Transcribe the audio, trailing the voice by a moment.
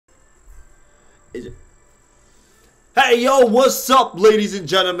Is it? Hey yo, what's up ladies and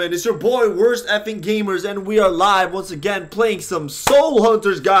gentlemen? It's your boy Worst Effing Gamers and we are live once again playing some Soul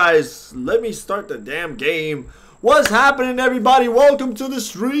Hunters, guys. Let me start the damn game. What's happening, everybody? Welcome to the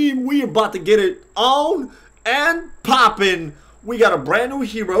stream. We about to get it on and popping. We got a brand new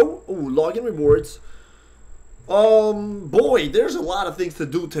hero. Ooh, login rewards. Boy, there's a lot of things to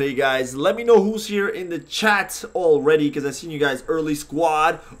do today, guys. Let me know who's here in the chat already, because I've seen you guys early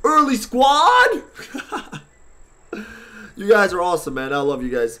squad. Early squad? You guys are awesome, man. I love you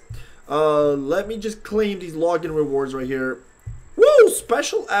guys. Let me just claim these login rewards right here. Woo!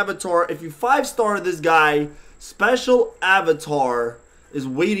 Special avatar. If you 5-star this guy, special avatar is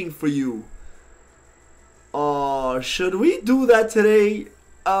waiting for you. Should we do that today?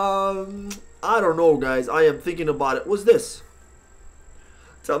 I don't know, guys. I am thinking about it. What's this?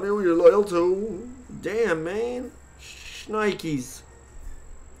 Tell me who you're loyal to. Damn, man. Shnikes.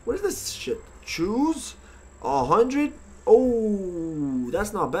 What is this shit? Choose 100. Oh,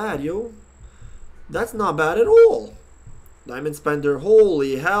 that's not bad, yo. That's not bad at all. Diamond spender.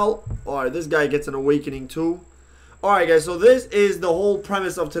 Holy hell. Alright, this guy gets an awakening too. Alright, guys. So this is the whole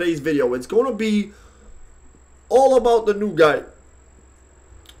premise of today's video. It's going to be all about the new guy.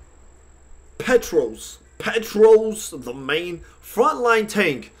 Petros. Petros, the main frontline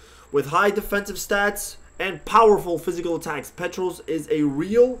tank with high defensive stats and powerful physical attacks. Petros is a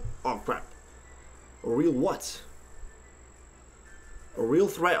real... Oh, crap. A real what? A real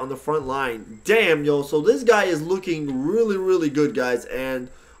threat on the front line. Damn, yo. So this guy is looking really, really good, guys. And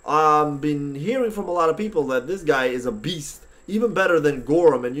I've been hearing from a lot of people that this guy is a beast. Even better than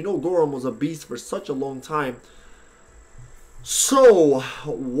Gorham. And you know Gorham was a beast for such a long time. So,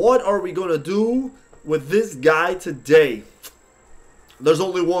 what are we going to do with this guy today? There's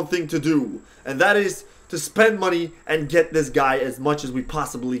only one thing to do. And that is to spend money and get this guy as much as we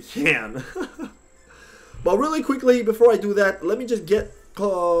possibly can. But really quickly, before I do that, let me just get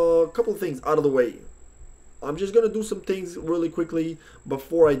a couple of things out of the way. I'm just going to do some things really quickly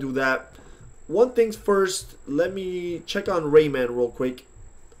before I do that. One thing's first, let me check on Rayman real quick.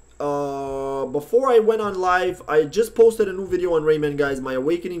 Before I went on live, I just posted a new video on Rayman, guys. My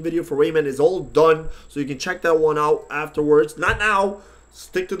awakening video for Rayman is all done, so you can check that one out afterwards. Not now.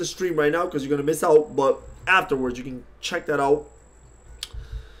 Stick to the stream right now because you're going to miss out, but afterwards you can check that out.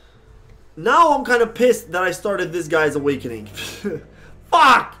 Now I'm kind of pissed that I started this guy's awakening.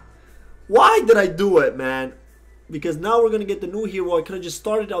 Fuck! Why did I do it, man? Because now we're going to get the new hero. I could have just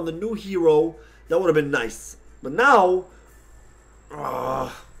started on the new hero. That would have been nice. But now...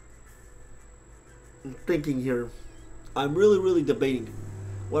 I'm thinking here. I'm really debating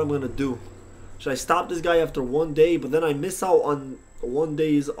what I'm going to do. Should I stop this guy after 1 day? But then I miss out on 1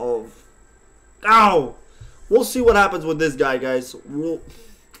 days of... Ow! We'll see what happens with this guy, guys.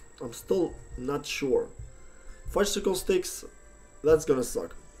 I'm still not sure. Fudgesicle sticks, that's gonna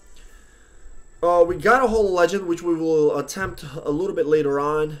suck. We got a Holo Legend, which we will attempt a little bit later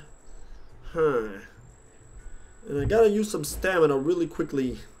on. And I gotta use some stamina really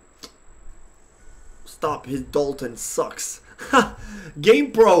quickly. Stop, his Dalton sucks.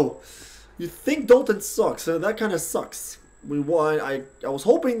 Game Pro, you think Dalton sucks? That kind of sucks. We won. I was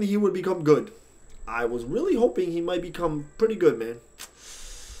hoping that he would become good. I was really hoping he might become pretty good, man.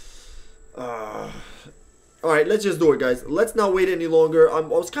 Alright, let's just do it, guys. Let's not wait any longer. I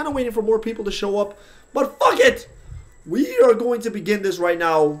was kind of waiting for more people to show up, but fuck it! We are going to begin this right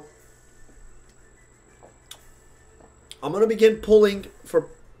now. I'm going to begin pulling for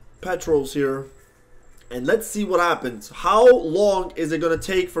Petros here. And let's see what happens. How long is it going to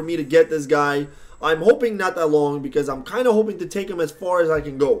take for me to get this guy? I'm hoping not that long, because I'm kind of hoping to take him as far as I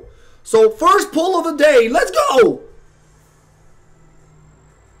can go. So, first pull of the day. Let's go!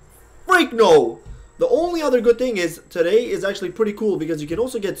 Freak no! The only other good thing is today is actually pretty cool because you can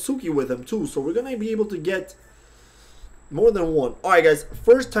also get Suki with him too. So we're going to be able to get more than one. Alright, guys.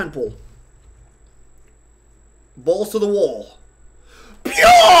 First 10 pull. Balls to the wall.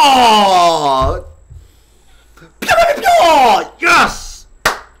 Pure! Yes!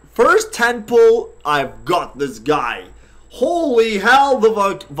 First 10 pull. I've got this guy. Holy hell, the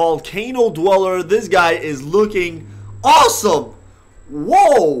Volcano Dweller. This guy is looking awesome.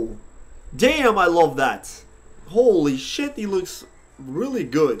 Whoa! Damn, I love that. Holy shit, he looks really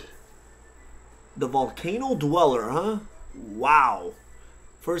good. The Volcano Dweller, huh? Wow.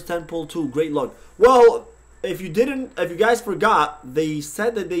 First 10 pull 2, great luck. Well, if you guys forgot, they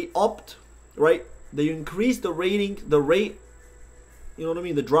said that they upped, right? They increased the rating, you know what I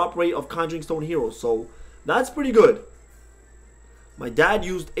mean? The drop rate of Conjuring Stone Heroes. So, that's pretty good. My dad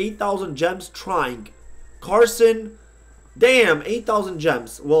used 8,000 gems trying. Carson, damn, 8,000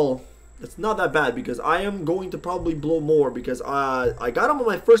 gems. Well, It's not that bad because I am going to probably blow more because I got him on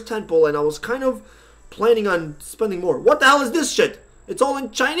my first 10 pull and I was kind of planning on spending more. What the hell is this shit? It's all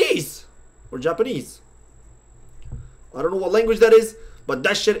in Chinese or Japanese. I don't know what language that is, but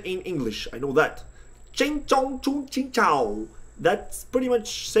that shit ain't English. I know that. Ching chong chung ching chow. That's pretty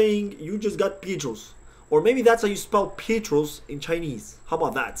much saying you just got Petros. Or maybe that's how you spell Petros in Chinese. How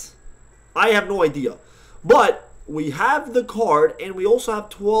about that? I have no idea. But we have the card and we also have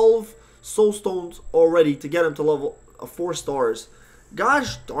 12 soul stones already to get him to level 4 stars.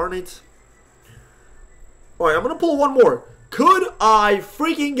 Gosh darn it. Alright, I'm going to pull one more. Could I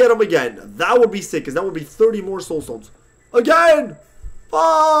freaking get him again? That would be sick because that would be 30 more soul stones. Again! Oh!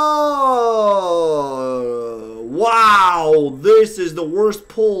 Wow! This is the worst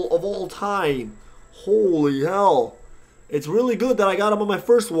pull of all time. Holy hell. It's really good that I got him on my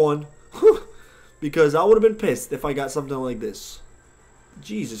first one. Because I would have been pissed if I got something like this.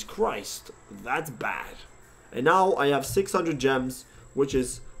 Jesus Christ. That's bad. And now I have 600 gems, which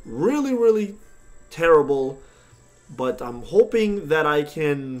is really, really terrible. But I'm hoping that I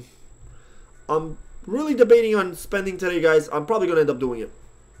can... I'm really debating on spending today, guys. I'm probably going to end up doing it.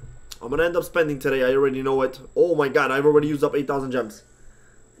 I'm going to end up spending today. I already know it. Oh my god, I've already used up 8,000 gems.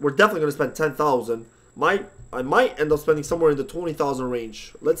 We're definitely going to spend 10,000. I might end up spending somewhere in the 20,000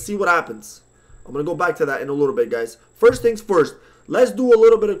 range. Let's see what happens. I'm going to go back to that in a little bit, guys. First things first. Let's do a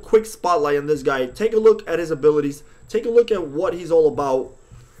little bit of quick spotlight on this guy. Take a look at his abilities. Take a look at what he's all about.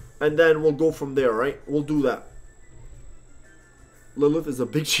 And then we'll go from there, right? We'll do that. Lilith is a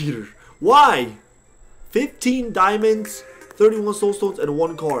big cheater. Why? 15 diamonds, 31 soul stones, and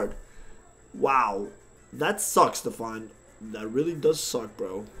 1 card. Wow. That sucks, Stefan. That really does suck,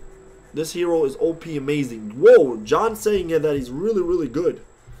 bro. This hero is OP amazing. Whoa, John's saying here that he's really, really good.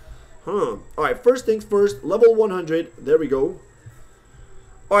 Huh. Alright, first things first. Level 100. There we go.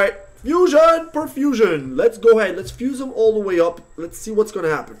 Alright, fusion, perfusion. Let's go ahead. Let's fuse them all the way up. Let's see what's going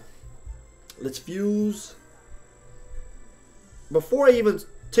to happen. Let's fuse. Before I even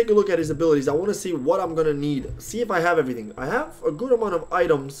take a look at his abilities, I want to see what I'm going to need. See if I have everything. I have a good amount of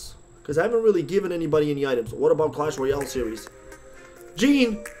items because I haven't really given anybody any items. What about Clash Royale series?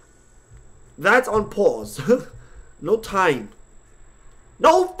 Gene, that's on pause. No time.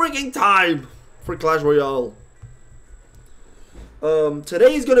 No freaking time for Clash Royale.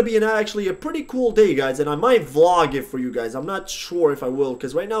 Today is going to be actually a pretty cool day, guys, and I might vlog it for you guys. I'm not sure if I will,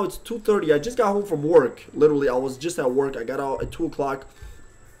 because right now it's 2:30. I just got home from work. Literally, I was just at work. I got out at 2 o'clock.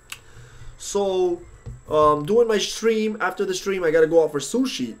 So, doing my stream. After the stream, I got to go out for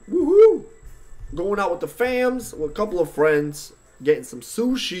sushi. Woohoo! Going out with the fams, with a couple of friends, getting some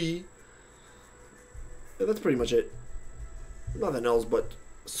sushi. Yeah, that's pretty much it. Nothing else but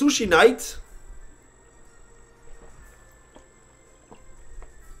sushi night.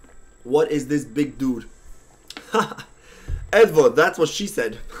 What is this big dude? Edva, that's what she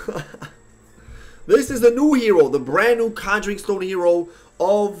said. This is the new hero, the brand new Conjuring Stone hero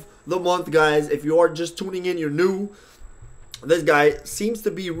of the month, guys. If you are just tuning in, you're new. This guy seems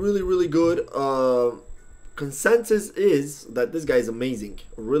to be really, really good. Consensus is that this guy is amazing.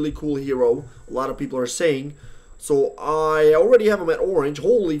 A really cool hero. A lot of people are saying. So I already have him at orange.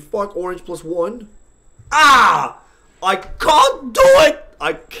 Holy fuck, orange +1. Ah! I can't do it!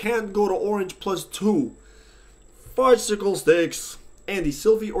 I can't go to orange +2. Fudgesicle sticks. Andy,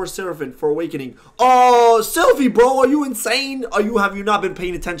 Sylvie or Seraphine for awakening? Oh, Sylvie, bro, are you insane? Have you not been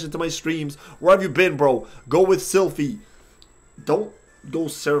paying attention to my streams? Where have you been, bro? Go with Sylvie. Don't go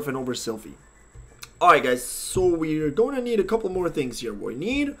Seraphine over Sylvie. Alright, guys, so we're going to need a couple more things here. We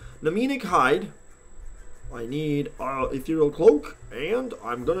need Nemenic Hide. I need Ethereal Cloak. And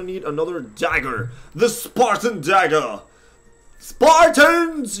I'm going to need another dagger. The Spartan Dagger.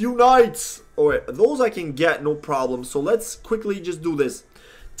 Spartans unite! Alright, those I can get, no problem. So let's quickly just do this.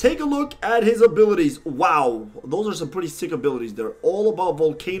 Take a look at his abilities. Wow, those are some pretty sick abilities. They're all about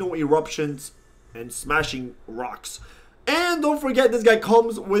volcano eruptions and smashing rocks. And don't forget, this guy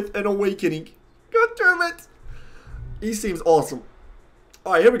comes with an awakening. God damn it! He seems awesome.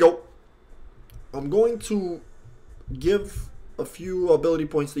 Alright, here we go. I'm going to give a few ability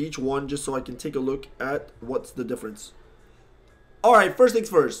points to each one just so I can take a look at what's the difference. Alright, first things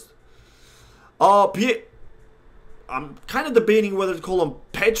first. I'm kind of debating whether to call him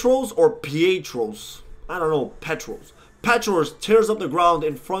Petros or Pietros. I don't know, Petros. Petros tears up the ground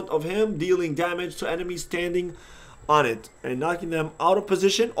in front of him, dealing damage to enemies standing on it and knocking them out of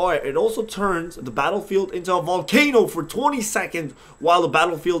position. Alright, it also turns the battlefield into a volcano for 20 seconds while the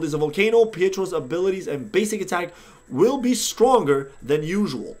battlefield is a volcano. Pietro's abilities and basic attack will be stronger than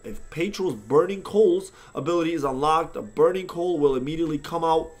usual. If Petros' Burning Coals ability is unlocked, a burning coal will immediately come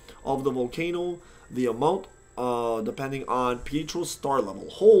out of the volcano. The amount, depending on Petros' star level.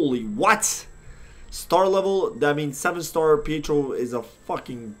 Holy what? Star level, that means 7-star Petro is a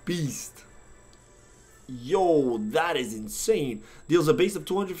fucking beast. Yo, that is insane. Deals a base of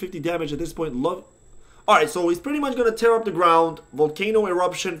 250 damage at this point. Alright, so he's pretty much going to tear up the ground. Volcano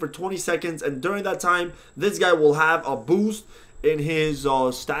eruption for 20 seconds. And during that time, this guy will have a boost in his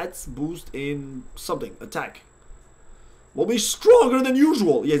stats. Boost in something. Attack. Will be stronger than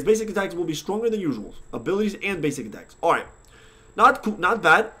usual. Yeah, his basic attacks will be stronger than usual. Abilities and basic attacks. Alright. Not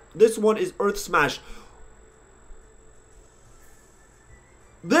bad. This one is Earth Smash.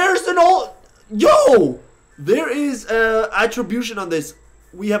 There's an Yo! There is attribution on this.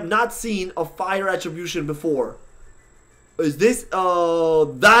 We have not seen a fire attribution before. Is this...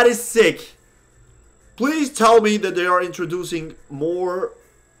 that is sick. Please tell me that they are introducing more...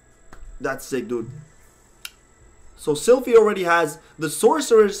 That's sick, dude. So Sylphie already has... The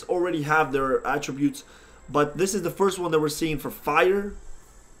sorcerers already have their attributes. But this is the first one that we're seeing for fire.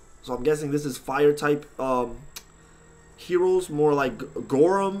 So I'm guessing this is fire type heroes. More like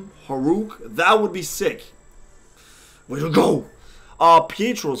Gorum, Haruk. That would be sick. Way to go!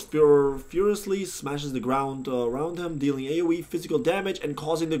 Petros furiously smashes the ground around him, dealing AoE physical damage and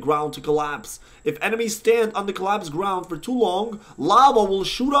causing the ground to collapse. If enemies stand on the collapsed ground for too long, lava will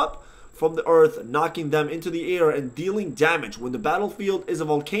shoot up from the earth, knocking them into the air and dealing damage. When the battlefield is a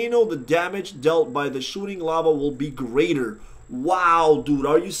volcano, the damage dealt by the shooting lava will be greater. Wow, dude,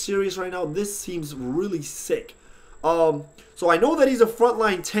 are you serious right now? This seems really sick. So I know that he's a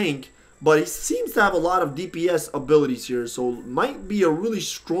frontline tank, but he seems to have a lot of DPS abilities here, so might be a really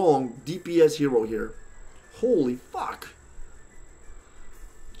strong DPS hero here. Holy fuck.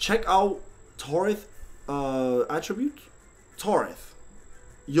 Check out Tarith attribute. Tarith.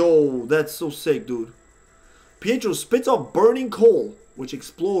 Yo, that's so sick, dude. Pietro spits off burning coal, which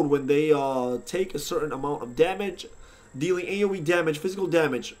explode when they take a certain amount of damage, dealing AoE damage, physical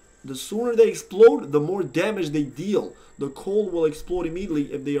damage. The sooner they explode, the more damage they deal. The coal will explode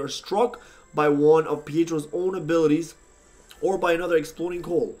immediately if they are struck by one of Pietro's own abilities or by another exploding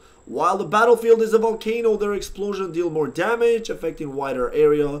coal. While the battlefield is a volcano, their explosion deal more damage, affecting wider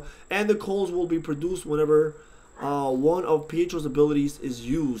area, and the coals will be produced whenever one of Pietro's abilities is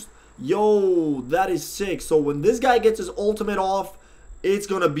used. Yo, that is sick. So when this guy gets his ultimate off, it's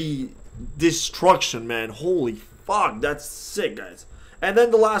gonna be destruction, man. Holy fuck, that's sick, guys. And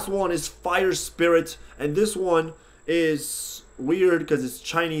then the last one is Fire Spirit, and this one is weird because it's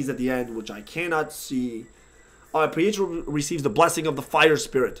Chinese at the end, which I cannot see. Pietro receives the blessing of the Fire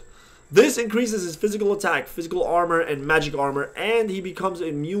Spirit. This increases his physical attack, physical armor, and magic armor, and he becomes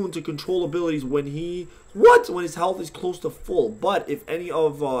immune to control abilities when when his health is close to full. But if any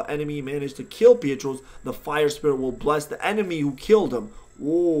of enemy manage to kill Pietros, the Fire Spirit will bless the enemy who killed him.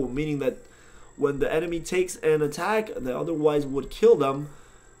 Whoa, meaning that when the enemy takes an attack that otherwise would kill them,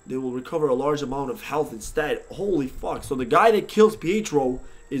 they will recover a large amount of health instead. Holy fuck. So the guy that kills Pietro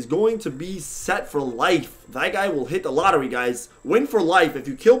is going to be set for life. That guy will hit the lottery, guys. Win for life. If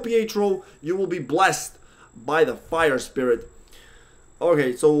you kill Pietro, you will be blessed by the Fire Spirit.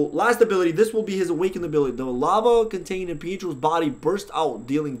 Okay, so last ability. This will be his awakened ability. The lava contained in Pietro's body bursts out,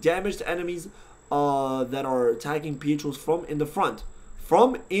 dealing damage to enemies that are attacking Pietro from in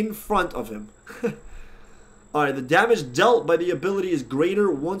front of him. Alright, the damage dealt by the ability is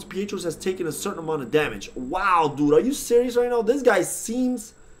greater once Pietros has taken a certain amount of damage. Wow, dude, are you serious right now? This guy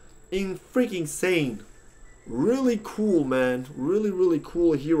seems freaking sane. Really cool, man. Really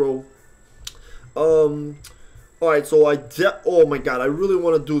cool hero. Alright, so oh my god, I really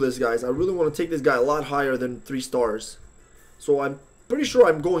want to do this, guys. I really want to take this guy a lot higher than 3 stars. So I'm pretty sure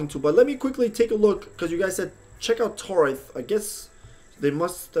I'm going to, but let me quickly take a look, because you guys said check out Tarith. I guess they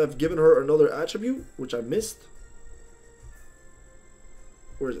must have given her another attribute, which I missed.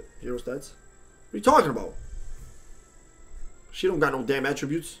 Where is it? Hero stats? What are you talking about? She don't got no damn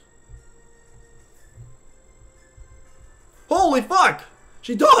attributes. Holy fuck!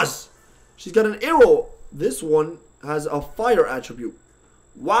 She does! She's got an arrow. This one has a fire attribute.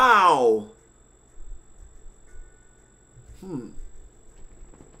 Wow!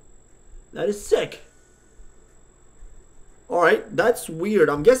 That is sick. Alright, that's weird.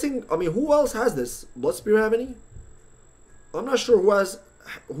 I'm guessing, I mean, who else has this? Blood Spear have any? I'm not sure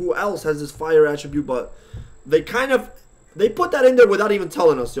who else has this fire attribute, but they put that in there without even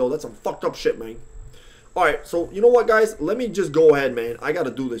telling us, yo. That's some fucked up shit, man. Alright, so you know what, guys? Let me just go ahead, man. I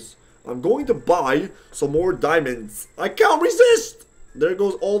gotta do this. I'm going to buy some more diamonds. I can't resist! There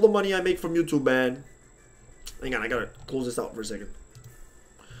goes all the money I make from YouTube, man. Hang on, I gotta close this out for a second.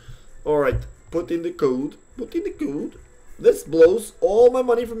 Alright, put in the code. Put in the code. This blows all my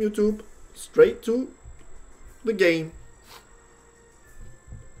money from YouTube straight to the game.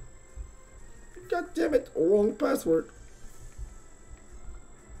 God damn it, wrong password.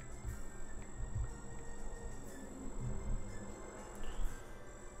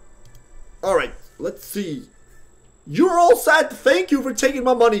 Alright, let's see. You're all set. Thank you for taking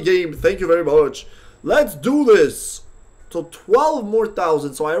my money, game. Thank you very much. Let's do this. So 12 more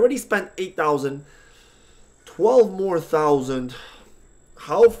thousand. So I already spent 8,000. 12 more thousand.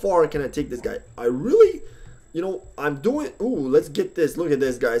 How far can I take this guy? I really, you know, I'm doing. Ooh, let's get this. Look at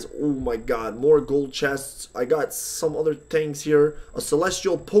this, guys. Oh my god, more gold chests. I got some other things here. A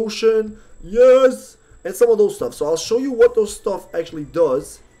celestial potion. Yes. And some of those stuff. So I'll show you what those stuff actually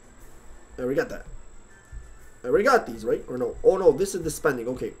does. And we got that. I already got these, right? Or no? Oh no, this is the spending.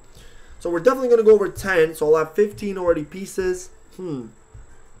 Okay. So we're definitely going to go over 10. So I'll have 15 already pieces.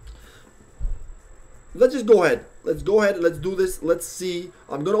 Let's just go ahead. Let's go ahead. Let's do this. Let's see.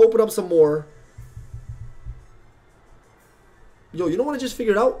 I'm going to open up some more. Yo, you know what I just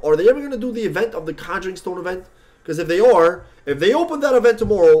figured out? Are they ever going to do the event of the Conjuring Stone event? Because if they are, if they open that event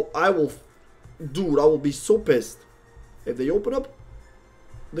tomorrow, I will... Dude, I will be so pissed. If they open up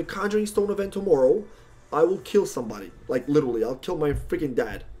the Conjuring Stone event tomorrow, I will kill somebody. Like, literally, I'll kill my freaking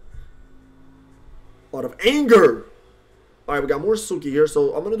dad. Out of anger. Alright, we got more Suki here,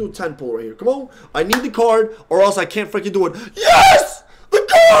 so I'm gonna do 10 pull right here. Come on. I need the card, or else I can't freaking do it. Yes! The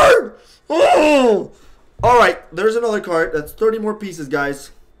card! Oh! Alright, there's another card. That's 30 more pieces,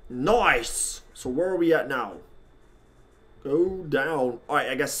 guys. Nice! So where are we at now? Go down. Alright,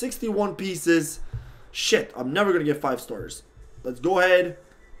 I got 61 pieces. Shit, I'm never gonna get 5 stars. Let's go ahead.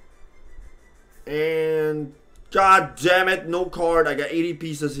 And god damn it, no card. I got 80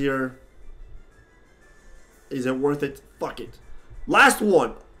 pieces here. Is it worth it? Fuck it. Last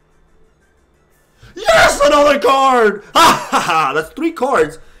one. Yes, another card. Ha ha ha. That's 3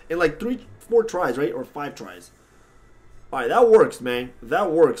 cards in like 4 tries, right? Or 5 tries. All right, that works, man.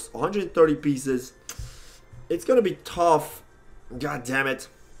 That works. 130 pieces. It's gonna be tough. God damn it.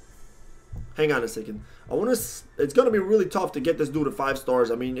 Hang on a second. It's gonna be really tough to get this dude to 5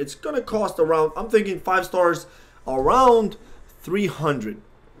 stars. I mean, it's gonna cost around. I'm thinking 5 stars around 300.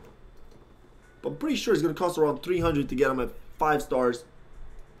 I'm pretty sure it's gonna cost around 300 to get him at 5 stars.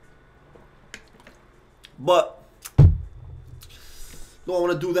 But do I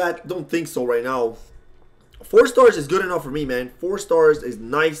want to do that? Don't think so right now. 4 stars is good enough for me, man. 4 stars is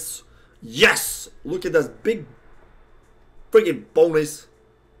nice. Yes! Look at this big freaking bonus.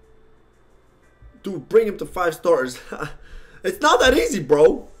 Dude, bring him to 5 stars. It's not that easy,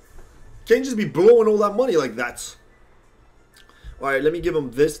 bro. Can't just be blowing all that money like that. Alright, let me give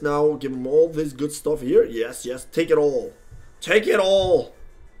him this now. Give him all this good stuff here. Yes, yes. Take it all. Take it all.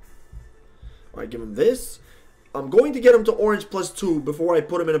 Alright, give him this. I'm going to get him to orange +2 before I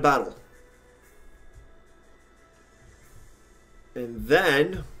put him in a battle. And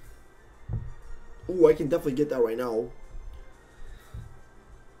then... Ooh, I can definitely get that right now.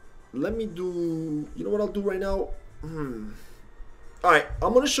 Let me do... You know what I'll do right now? Alright,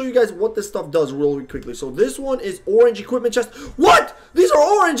 I'm going to show you guys what this stuff does really quickly. So this one is orange equipment chest. What? These are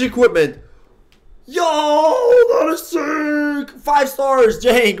orange equipment. Yo, that is sick. 5 stars,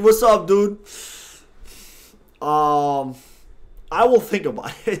 Jank. What's up, dude? I will think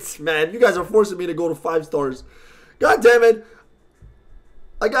about it, man. You guys are forcing me to go to 5 stars. God damn it.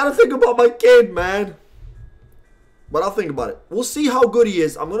 I got to think about my kid, man. But I'll think about it. We'll see how good he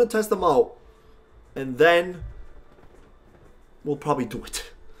is. I'm going to test him out. And then... we'll probably do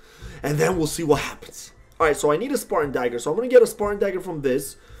it. And then we'll see what happens. Alright, so I need a Spartan Dagger. So I'm going to get a Spartan Dagger from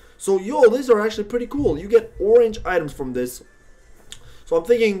this. So, yo, these are actually pretty cool. You get orange items from this. So I'm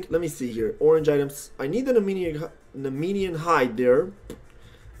thinking, let me see here. Orange items. I need the Nemenian hide there.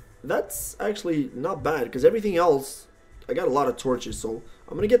 That's actually not bad. Because everything else, I got a lot of torches. So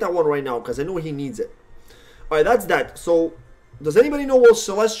I'm going to get that one right now. Because I know he needs it. Alright, that's that. So, does anybody know what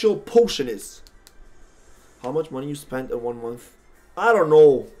Celestial Potion is? How much money you spent in 1 month? I don't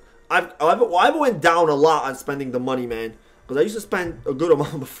know. I've went down a lot on spending the money, man. Because I used to spend a good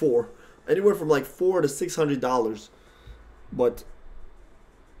amount before. Anywhere from like $400 to $600. But...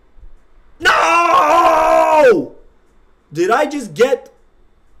 no! Did I just get...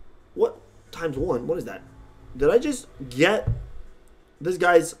 what? Times 1? What is that? Did I just get this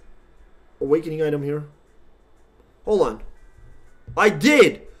guy's awakening item here? Hold on. I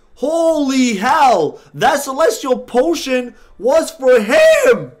did! Holy hell! That Celestial Potion was for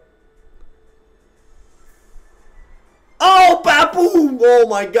him! Oh, Baboom! Oh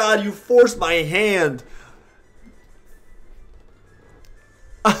my god, you forced my hand.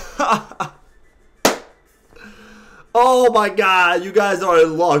 Oh my god, you guys are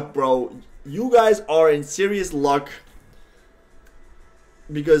in luck, bro. You guys are in serious luck.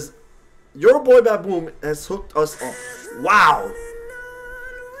 Because your boy Baboom has hooked us up. Wow.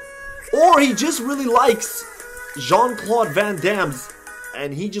 Or he just really likes Jean-Claude Van Damme's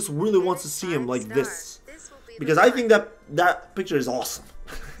and he just really wants to see him like this. Because I think that picture is awesome.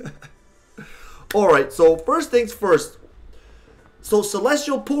 Alright, so first things first. So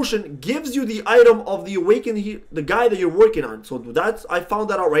Celestial Potion gives you the item of the awakened, the guy that you're working on. So that's, I found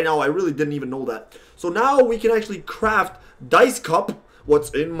that out right now. I really didn't even know that. So now we can actually craft Dice Cup.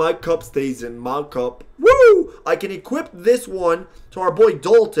 What's in my cup stays in my cup. Woo! I can equip this one to our boy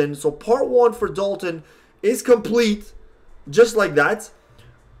Dalton. So part 1 for Dalton is complete. Just like that.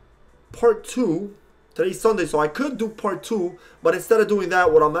 Part 2. Today's Sunday, so I could do part 2. But instead of doing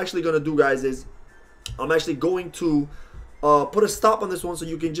that, what I'm actually going to do, guys, is I'm actually going to put a stop on this one so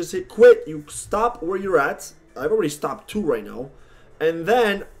you can just hit quit. You stop where you're at. I've already stopped 2 right now. And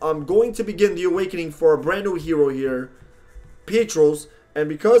then I'm going to begin the awakening for a brand new hero here, Petros. And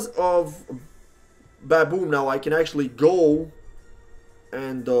because of Baboom now, I can actually go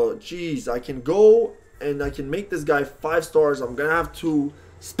and, geez, I can go and I can make this guy 5 stars. I'm going to have to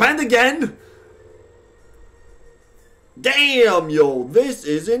spend again. Damn, yo, this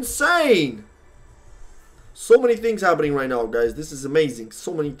is insane. So many things happening right now, guys. This is amazing.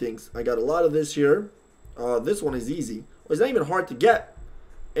 So many things. I got a lot of this here. This one is easy. It's not even hard to get.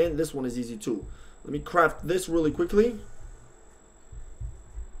 And this one is easy too. Let me craft this really quickly.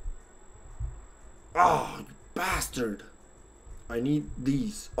 Ah, you bastard. I need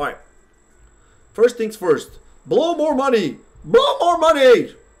these. Alright. First things first. Blow more money. Blow more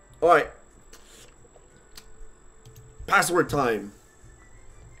money. Alright. Password time.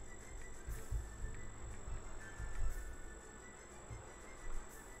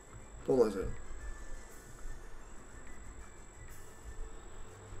 Hold on a second.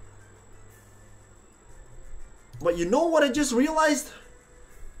 But you know what I just realized?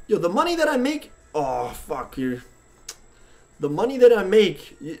 Yo, the money that I make... Oh, fuck here. The money that I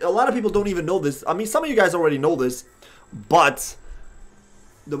make... A lot of people don't even know this. I mean, some of you guys already know this. But...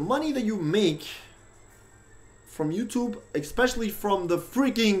 The money that you make... From YouTube, especially from the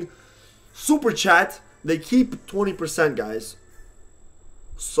freaking Super Chat, they keep 20%, guys.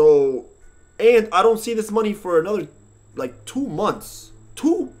 So... And I don't see this money for another... Like, 2 months.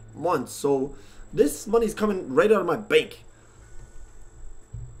 2 months. So... This money's coming right out of my bank.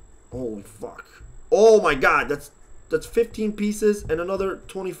 Holy fuck. Oh my god, that's 15 pieces and another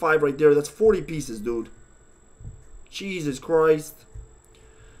 25 right there. That's 40 pieces, dude. Jesus Christ.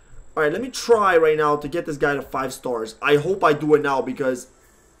 Alright, let me try right now to get this guy to 5 stars. I hope I do it now because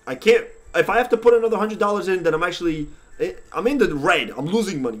I can't... If I have to put another $100 in, then I'm actually... I'm in the red. I'm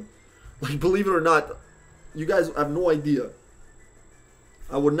losing money. Like, believe it or not, you guys have no idea.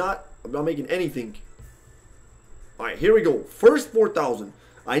 I'm not making anything. Alright, here we go. First 4,000.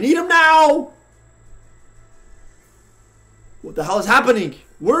 I need him now! What the hell is happening?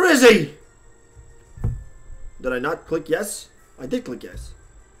 Where is he? Did I not click yes? I did click yes.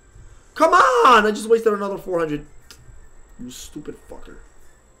 Come on! I just wasted another 400. You stupid fucker.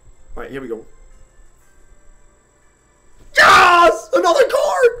 Alright, here we go. Yes! Another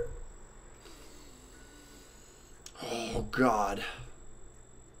card! Oh, God.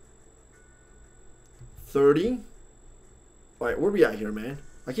 30. Alright, where we at here, man?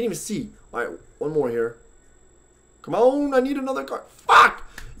 I can't even see. Alright, one more here. Come on, I need another card. Fuck!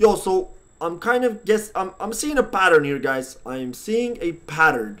 Yo, so I'm kind of I'm seeing a pattern here, guys. I'm seeing a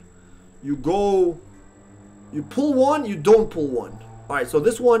pattern. You go, you pull one, you don't pull one. Alright, so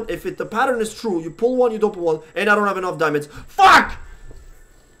this one, if the pattern is true, you pull one, you don't pull one, and I don't have enough diamonds. Fuck!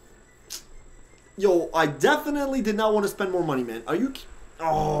 Yo, I definitely did not want to spend more money, man. Are you...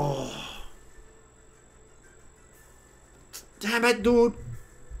 Oh... Damn it, dude.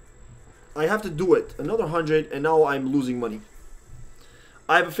 I have to do it. Another 100 and now I'm losing money.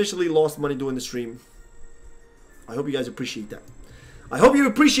 I've officially lost money doing the stream. I hope you guys appreciate that. I hope you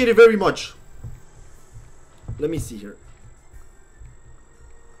appreciate it very much. Let me see here.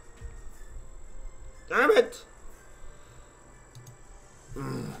 Damn it.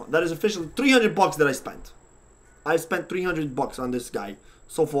 That is officially 300 bucks that I spent. I spent 300 bucks on this guy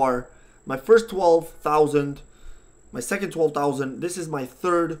so far. My first 12,000. My second 12,000. This is my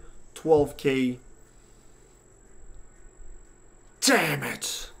third 12K. Damn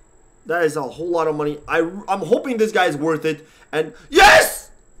it. That is a whole lot of money. I'm hoping this guy is worth it. And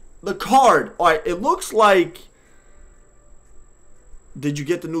yes! The card. Alright, it looks like... Did you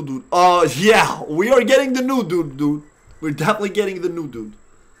get the new dude? Yeah. We are getting the new dude, dude. We're definitely getting the new dude.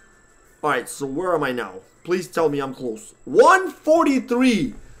 Alright, so where am I now? Please tell me I'm close.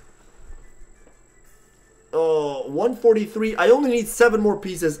 143. 143. I only need 7 more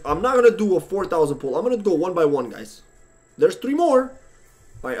pieces. I'm not gonna do a 4,000 pull. I'm gonna go one by one, guys. There's 3 more.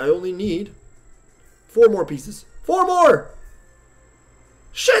 Alright, I only need 4 more pieces. 4 more!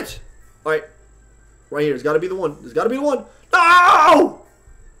 Shit! Alright. Right here. It's gotta be the one. There's gotta be the one. No!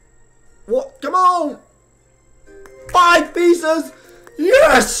 What? Come on! 5 pieces!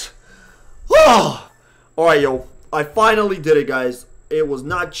 Yes! Oh! Alright, yo. I finally did it, guys. It was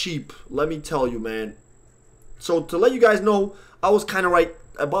not cheap. Let me tell you, man. So, to let you guys know, I was kind of right.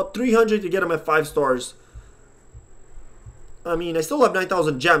 About 300 to get him at 5 stars. I mean, I still have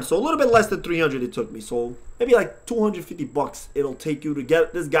 9,000 gems, so a little bit less than 300 it took me. So, maybe like 250 bucks it'll take you to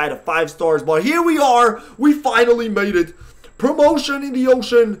get this guy to 5 stars. But here we are. We finally made it. Promotion in the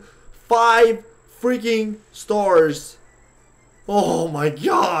ocean. 5 freaking stars. Oh my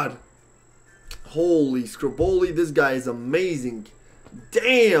god. Holy scriboli, this guy is amazing.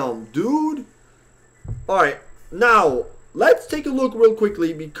 Damn, dude. Alright, now, let's take a look real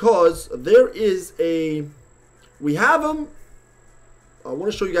quickly because there is a... We have him. I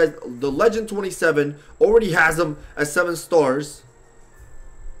want to show you guys the Legend 27 already has him at 7 stars.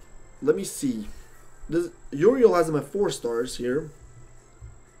 Let me see. This Uriel has him at 4 stars here.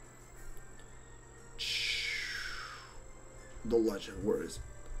 The Legend, where is it?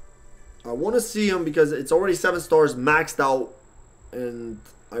 I want to see him because it's already 7 stars maxed out. And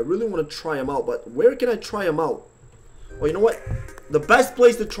I really want to try him out. But where can I try him out? Well, you know what? The best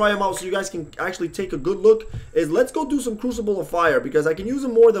place to try him out so you guys can actually take a good look is let's go do some Crucible of Fire because I can use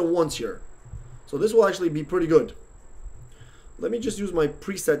him more than once here. So this will actually be pretty good. Let me just use my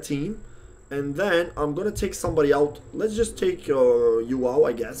preset team. And then I'm going to take somebody out. Let's just take you out,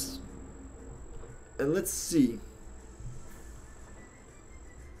 I guess. And let's see.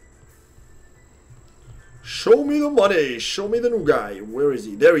 Show me the money. Show me the new guy. Where is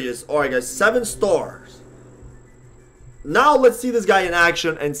he? There he is. Alright, guys. 7 stars. Now let's see this guy in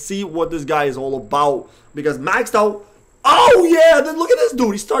action and see what this guy is all about. Because maxed out. Oh, yeah. Then look at this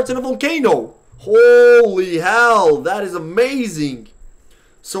dude. He starts in a volcano. Holy hell. That is amazing.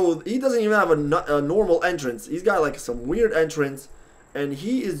 So he doesn't even have a normal entrance. He's got like some weird entrance. And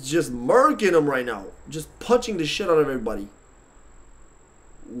he is just murking him right now. Just punching the shit out of everybody.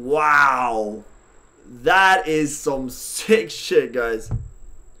 Wow. That is some sick shit, guys.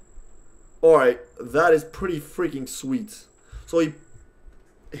 Alright, that is pretty freaking sweet. So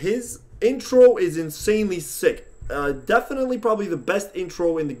his intro is insanely sick. Definitely probably the best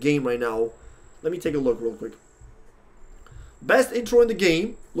intro in the game right now. Let me take a look real quick. Best intro in the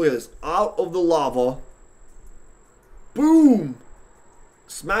game. Look at this. Out of the lava. Boom.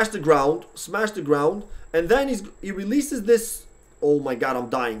 Smash the ground. Smash the ground. And then he releases this. Oh my god, I'm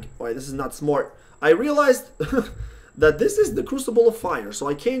dying. Alright, this is not smart. I realized that this is the Crucible of Fire, so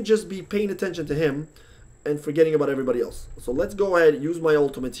I can't just be paying attention to him and forgetting about everybody else. So let's go ahead and use my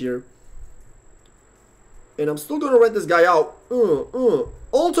ultimate here. And I'm still going to rent this guy out.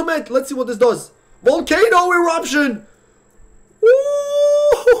 Ultimate! Let's see what this does. Volcano eruption!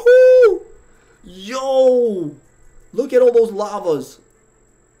 Woo-hoo-hoo! Yo! Look at all those lavas.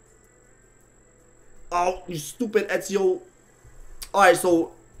 Oh, you stupid Ezio. Alright,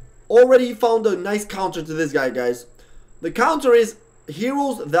 so... Already found a nice counter to this guy, guys. The counter is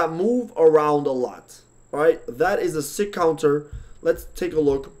heroes that move around a lot. Alright, that is a sick counter. Let's take a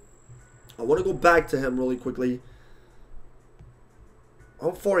look. I want to go back to him really quickly.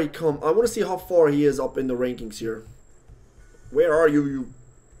 How far he come? I want to see how far he is up in the rankings here. Where are you, you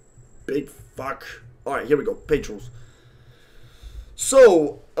big fuck? Alright, here we go. Petros.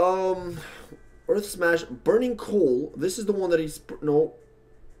 So, Earth Smash, Burning Coal. This is the one that he's... No.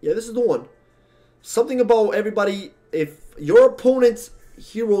 Yeah, this is the one. Something about everybody, if your opponent's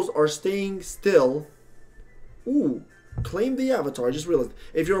heroes are staying still. Ooh, claim the avatar. I just realized.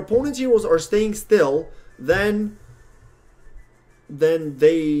 If your opponent's heroes are staying still, then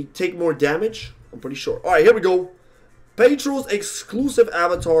they take more damage. I'm pretty sure. Alright, here we go. Petros exclusive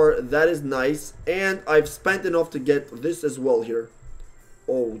avatar. That is nice. And I've spent enough to get this as well here.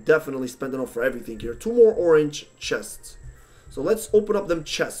 Oh, definitely spent enough for everything here. 2 more orange chests. So let's open up them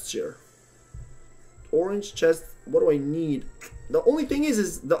chests here. Orange chest. What do I need? The only thing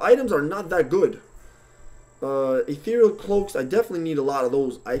is the items are not that good. Ethereal cloaks. I definitely need a lot of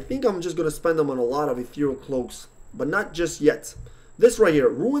those. I think I'm just going to spend them on a lot of ethereal cloaks. But not just yet. This right here.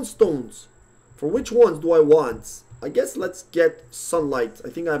 Ruined stones. For which ones do I want? I guess let's get sunlight. I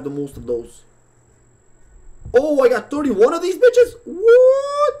think I have the most of those. Oh, I got 31 of these bitches?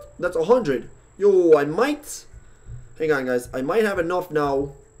 What? That's 100. Yo, I might... Hang on, guys. I might have enough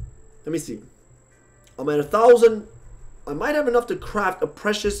now Let me see. I'm at 1,000. I might have enough to craft a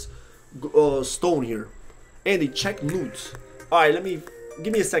precious stone here. Andy, check loot. Alright,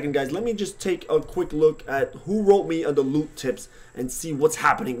 give me a second, guys. Let me just take a quick look at who wrote me on the loot tips and see what's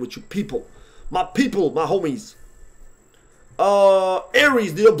happening with you people. My people, my homies.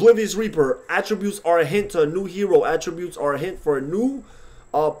 Ares, the Oblivious Reaper. Attributes are a hint to a new hero. Attributes are a hint for a new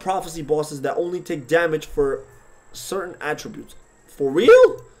prophecy bosses that only take damage for certain attributes. For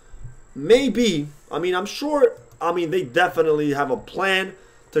real? Maybe. I mean, I'm sure. I mean, they definitely have a plan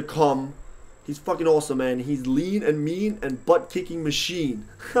to come. He's fucking awesome, man. He's lean and mean and butt-kicking machine.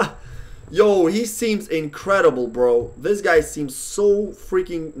 Yo, he seems incredible, bro. This guy seems so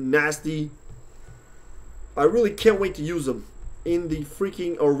freaking nasty. I really can't wait to use him in the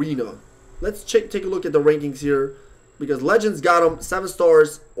freaking arena. Let's take a look at the rankings here. Because Legends got him 7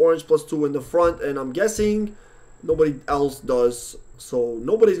 stars, orange +2 in the front. And I'm guessing nobody else does. So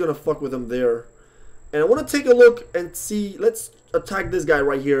nobody's going to fuck with him there. And I want to take a look and see. Let's attack this guy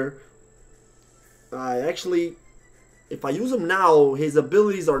right here. Actually, if I use him now, his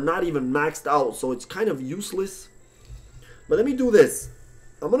abilities are not even maxed out. So it's kind of useless. But let me do this.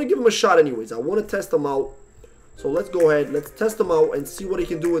 I'm going to give him a shot anyways. I want to test him out. So let's go ahead. Let's test him out and see what he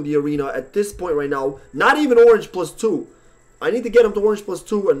can do in the arena at this point right now. Not even orange +2. I need to get him to orange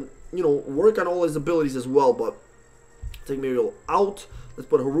 +2 and, you know, work on all his abilities as well. But take Muriel out. Let's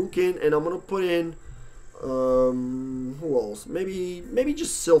put Haruk in. And I'm going to put in... who else? Maybe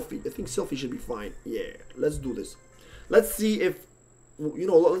just Sylphie. I think Sylphie should be fine. Yeah, let's do this. Let's see if, you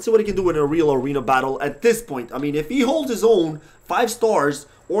know, let's see what he can do in a real arena battle at this point. I mean, if he holds his own, 5 stars,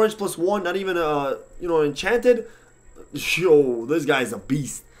 orange +1, not even, you know, enchanted. Yo, this guy's a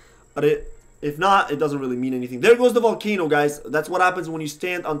beast. But if not, it doesn't really mean anything. There goes the volcano, guys. That's what happens when you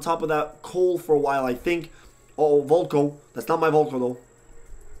stand on top of that coal for a while, I think. Oh, Volco. That's not my Volco, though.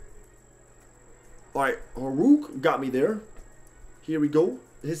 Alright, Haruk got me there. Here we go.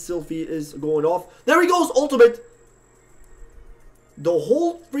 His Sylphie is going off. There he goes, ultimate! The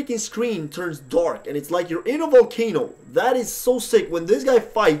whole freaking screen turns dark and it's like you're in a volcano. That is so sick. When this guy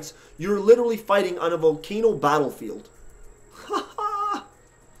fights, you're literally fighting on a volcano battlefield.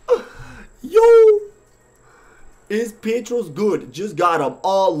 Yo! Is Petros good? Just got him.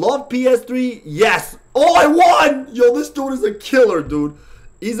 Love PS3? Yes. Oh, I won! Yo, this dude is a killer, dude.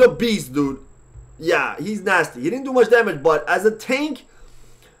 He's a beast, dude. Yeah, he's nasty. He didn't do much damage, but as a tank,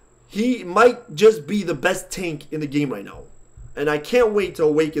 he might just be the best tank in the game right now. And I can't wait to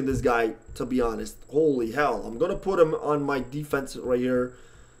awaken this guy, to be honest. Holy hell. I'm going to put him on my defense right here.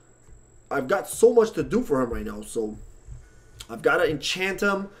 I've got so much to do for him right now, so I've got to enchant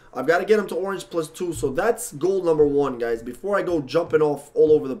him. I've got to get him to orange +2. So that's goal number 1, guys. Before I go jumping off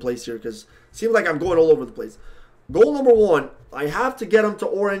all over the place here, because it seems like I'm going all over the place. Goal number 1, I have to get him to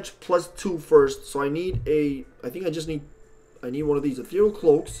orange +2 first. So I need I need one of these ethereal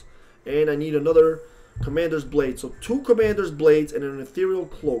cloaks. And I need another commander's blade. So 2 commander's blades and an ethereal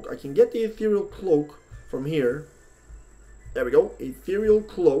cloak. I can get the ethereal cloak from here. There we go. Ethereal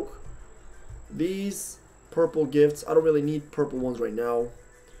cloak. These purple gifts. I don't really need purple ones right now.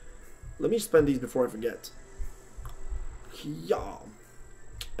 Let me spend these before I forget. Yeah.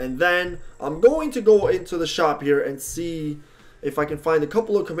 And then I'm going to go into the shop here and see if I can find a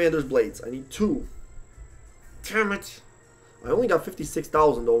couple of commander's blades. I need 2. Damn it. I only got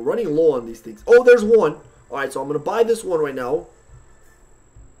 56,000 though. Running low on these things. Oh, there's one. Alright, so I'm going to buy this one right now.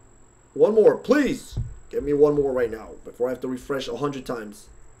 One more, please. Give me one more right now before I have to refresh 100 times.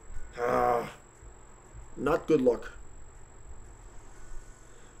 Not good luck.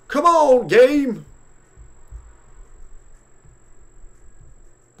 Come on, game.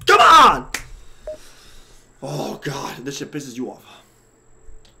 Come on! Oh, God. This shit pisses you off.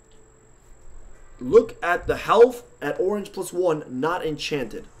 Look at the health at orange +1, not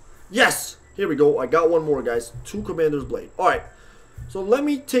enchanted. Yes! Here we go. I got one more, guys. 2 commander's blade. Alright. So let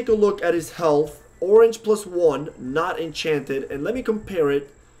me take a look at his health. Orange +1, not enchanted. And let me compare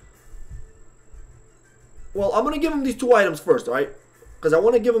it. Well, I'm going to give him these 2 items first, alright? Because I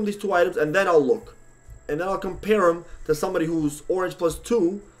want to give him these 2 items and then I'll look. And then I'll compare him to somebody who's orange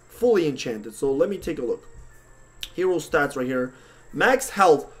 +2, fully enchanted. So let me take a look. Hero stats right here. Max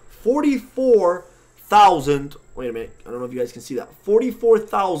health, 44,000. Wait a minute. I don't know if you guys can see that.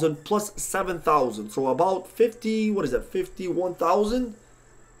 44,000 plus 7,000. So about 50, what is that? 51,000?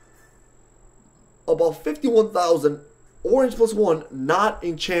 About 51,000. Orange +1, not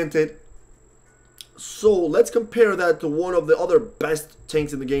enchanted. So let's compare that to one of the other best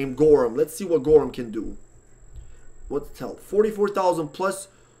tanks in the game, Gorham. Let's see what Gorham can do. What's health? 44,000 plus,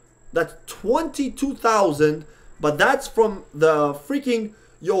 that's 22,000, but that's from the freaking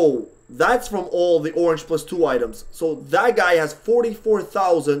Yo, that's from all the orange plus 2 items. So that guy has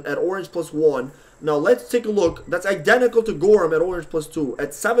 44,000 at orange plus 1. Now let's take a look. That's identical to Gorham at orange plus 2.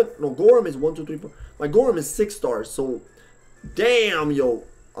 At 7, no, Gorham is 1, 2, 3, 4. My Gorham is 6 stars. So, damn, yo.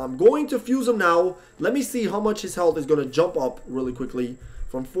 I'm going to fuse him now. Let me see how much his health is going to jump up really quickly.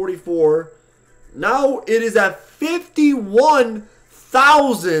 From 44. Now it is at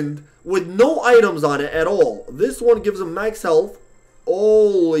 51,000 with no items on it at all. This one gives him max health.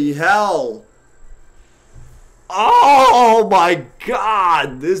 Holy hell. Oh my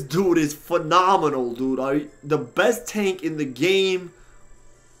god. This dude is phenomenal, dude. The best tank in the game.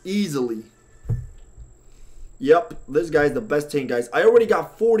 Easily. Yep, this guy's the best tank, guys. I already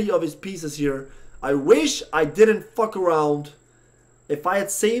got 40 of his pieces here. I wish I didn't fuck around. If I had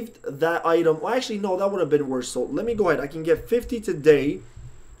saved that item... Well, actually, no, that would have been worse. So, let me go ahead. I can get 50 today.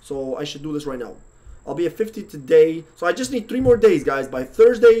 So, I should do this right now. I'll be at 50 today. So, I just need 3 more days, guys. By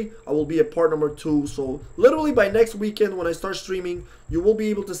Thursday, I will be at part number 2. So, literally by next weekend, when I start streaming, you will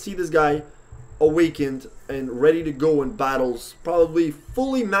be able to see this guy awakened and ready to go in battles. Probably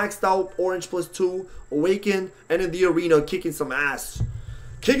fully maxed out orange plus 2, awakened, and in the arena kicking some ass.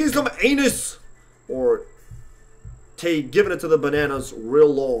 Kicking some anus! Or giving it to the bananas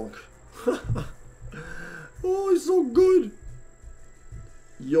real long. Oh, he's so good.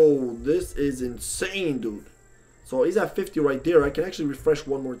 Yo, this is insane, dude. So he's at 50 right there. I can actually refresh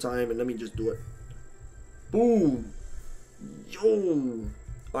one more time and let me just do it. Boom. Yo.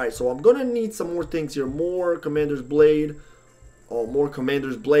 Alright, so I'm gonna need some more things here. More Commander's Blade. Oh, more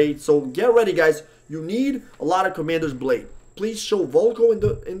Commander's Blade. So get ready, guys. You need a lot of Commander's Blade. Please show Volko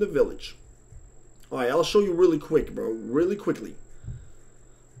in the village. Alright, I'll show you really quick, bro. Really quickly.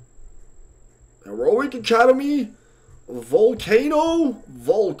 Heroic Academy. Volcano.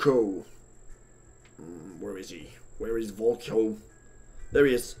 Volko. Where is he? Where is Volko? There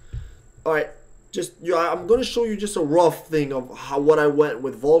he is. Alright. I'm going to show you just a rough thing of what I went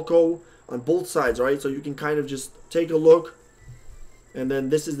with Volko on both sides, right? So you can kind of just take a look. And then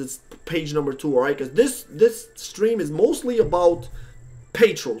this is this page number 2, alright? Because this stream is mostly about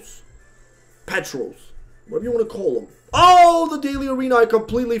Petros. Whatever you want to call him. Oh, the daily arena, I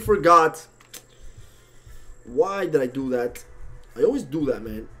completely forgot. Why did I do that? I always do that,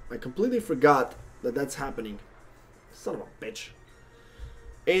 man. I completely forgot that that's happening. Son of a bitch.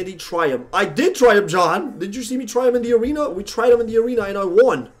 Andy, try him. I did try him, John. Did you see me try him in the arena? We tried him in the arena and I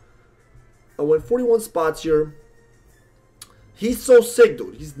won. I went 41 spots here. He's so sick,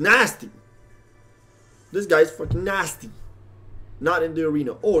 dude. He's nasty. This guy's fucking nasty. Not in the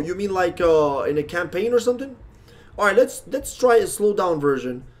arena. Oh, you mean like in a campaign or something? Alright, let's try a slow down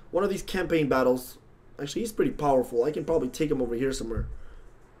version. One of these campaign battles. Actually, he's pretty powerful. I can probably take him over here somewhere.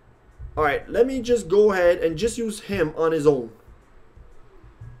 Alright, let me just go ahead and just use him on his own.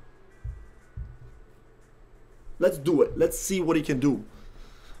 Let's do it. Let's see what he can do.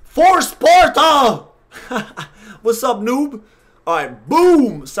 For Sparta! What's up, noob? Alright,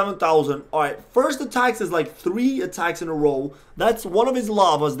 boom! 7,000. Alright, first attacks is like 3 attacks in a row. That's one of his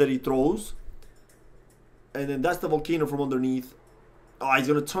lavas that he throws. And then that's the volcano from underneath. Oh, he's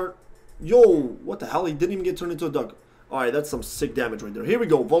gonna turn... Yo, what the hell? He didn't even get turned into a duck. Alright, that's some sick damage right there. Here we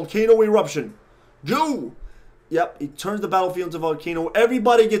go. Volcano eruption. Go! Yep, he turns the battlefield into a volcano.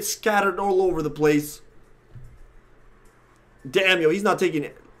 Everybody gets scattered all over the place. Damn, yo, he's not taking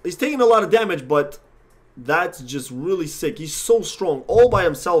it. He's taking a lot of damage, but... That's just really sick. He's so strong all by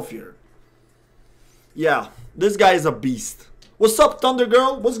himself here. Yeah, this guy is a beast. What's up, Thunder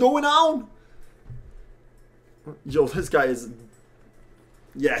Girl? What's going on? Yo, this guy is...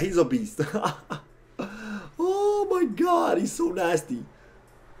 Yeah, he's a beast. Oh my god, he's so nasty.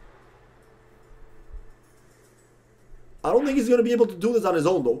 I don't think he's going to be able to do this on his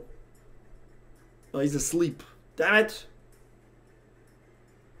own, though. Oh, he's asleep. Damn it.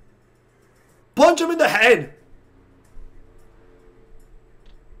 Punch him in the head!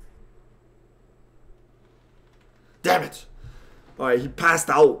 Damn it! Alright, he passed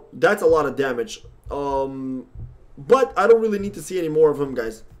out. That's a lot of damage. But I don't really need to see any more of him,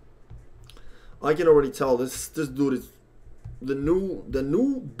 guys. I can already tell this dude is the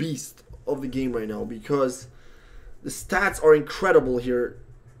new beast of the game right now, because the stats are incredible here.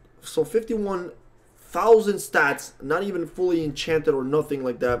 So 51,000 stats, not even fully enchanted or nothing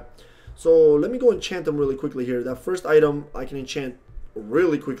like that. So let me go enchant them really quickly here. That first item I can enchant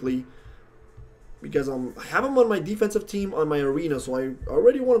really quickly, because I have him on my defensive team on my arena, so I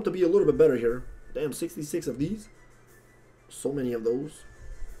already want him to be a little bit better here. Damn, 66 of these. So many of those.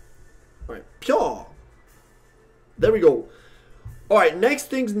 Alright, pure. There we go. Alright, next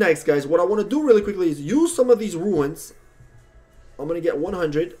things next, guys. What I want to do really quickly is use some of these ruins. I'm going to get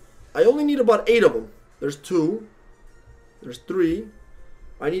 100. I only need about 8 of them. There's 2. There's 3.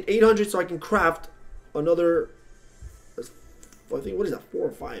 I need 800 so I can craft another... I think, what is that? 4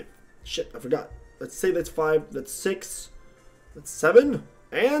 or 5? Shit, I forgot. Let's say that's 5. That's 6. That's 7.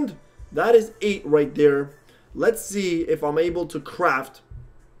 And that is 8 right there. Let's see if I'm able to craft...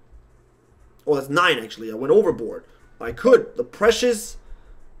 Oh, that's 9 actually. I went overboard. I could. The precious...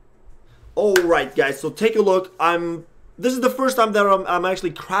 Alright, guys. So take a look. This is the first time that I'm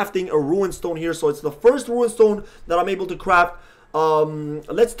actually crafting a ruin stone here. So it's the first ruin stone that I'm able to craft.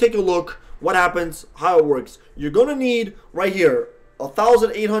 Let's take a look what happens, how it works. You're gonna need right here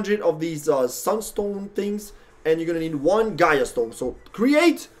 1,800 of these sunstone things, and you're gonna need 1 Gaia stone. So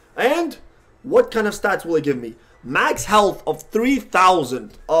create, and what kind of stats will it give me? Max health of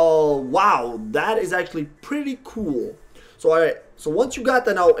 3,000. Wow, that is actually pretty cool. So alright, so once you got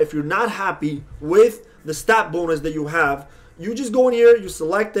that out, if you're not happy with the stat bonus that you have, you just go in here, you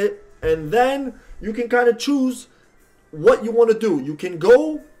select it, and then you can kind of choose what you want to do. You can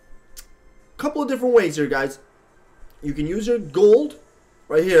go a couple of different ways here, guys. You can use your gold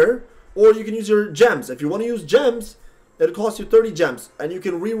right here, or you can use your gems. If you want to use gems, it'll cost you 30 gems, and you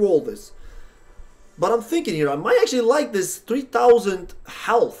can re-roll this. But I'm thinking here, I might actually like this 3,000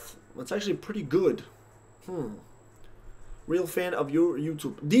 health. That's actually pretty good. Real fan of your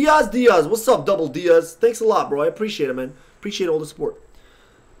YouTube. Diaz, what's up, Double Diaz? Thanks a lot, bro. I appreciate it, man. Appreciate all the support.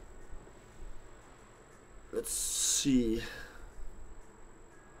 Let's see.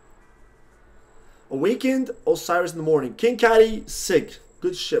 Awakened Osiris in the morning. King Caddy, sick.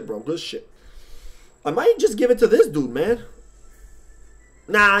 Good shit, bro. Good shit. I might just give it to this dude, man.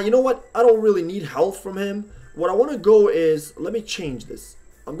 Nah, you know what? I don't really need health from him. What I want to go is... Let me change this.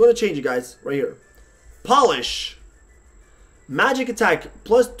 I'm going to change it, guys. Right here. Polish. Magic attack.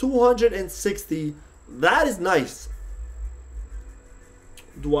 Plus 260. That is nice.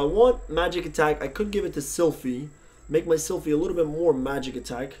 Do I want magic attack? I could give it to Sylphie. Make my Sylphie a little bit more magic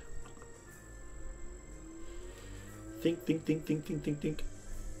attack. Think.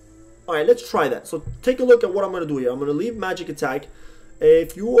 Alright, let's try that. So take a look at what I'm going to do here. I'm going to leave magic attack.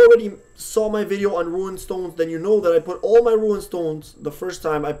 If you already saw my video on ruin stones, then you know that I put all my ruin stones the first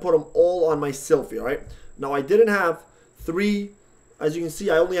time. I put them all on my Sylphie, alright? Now I didn't have 3. As you can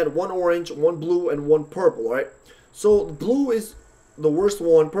see, I only had 1 orange, 1 blue, and 1 purple, alright? So blue is the worst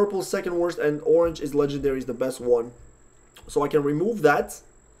one, purple is second worst, and orange is legendary, is the best one. So I can remove that.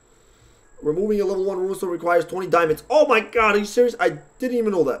 Removing a level 1 ruin stone requires 20 diamonds. Oh my god, are you serious? I didn't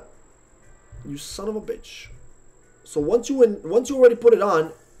even know that. You son of a bitch. So once you already put it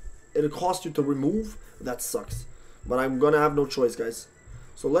on, it'll cost you to remove. That sucks. But I'm gonna have no choice, guys.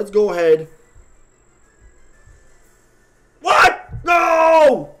 So let's go ahead. What?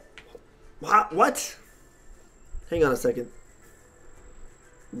 No! What? Hang on a second.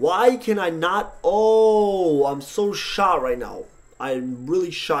 Why can I not? Oh, I'm so shot right now. I'm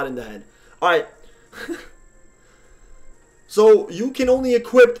really shot in the head. Alright. So you can only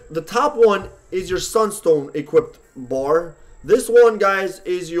equip, the top one is your sunstone equipped bar. This one, guys,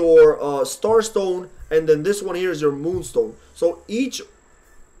 is your starstone, and then this one here is your moonstone. So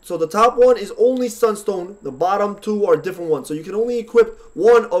the top one is only sunstone, the bottom 2 are different ones. So you can only equip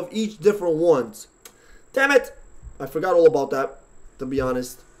 1 of each different ones. Damn it! I forgot all about that, to be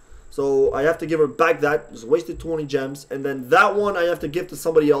honest. So I have to give her back that. Just wasted 20 gems. And then that one I have to give to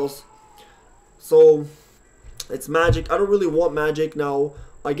somebody else. So it's magic. I don't really want magic now.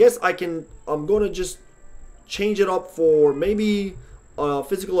 I guess I'm going to just change it up for maybe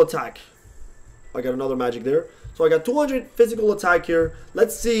physical attack. I got another magic there. So I got 200 physical attack here.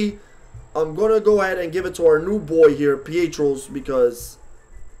 Let's see. I'm going to go ahead and give it to our new boy here, Petros, because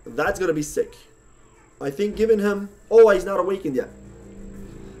that's going to be sick. I think giving him... Oh, he's not awakened yet.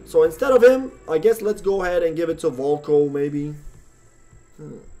 So instead of him, I guess let's go ahead and give it to Volko, maybe.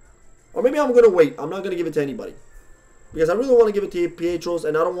 Or maybe I'm going to wait. I'm not going to give it to anybody. Because I really want to give it to Petros,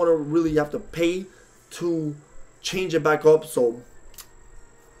 and I don't want to really have to pay to change it back up. So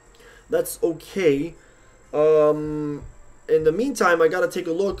that's okay. In the meantime, I got to take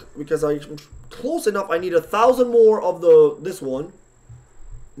a look, because I'm close enough. I need 1,000 more of this one.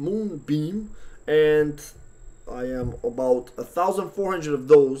 Moonbeam. And I am about 1,400 of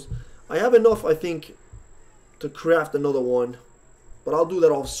those. I have enough, I think, to craft another one. But I'll do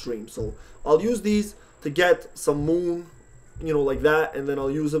that off stream. So I'll use these to get some moon, you know, like that. And then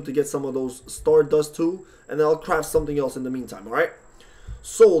I'll use them to get some of those stardust too. And then I'll craft something else in the meantime, alright?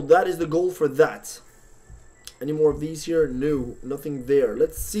 So that is the goal for that. Any more of these here? No, nothing there.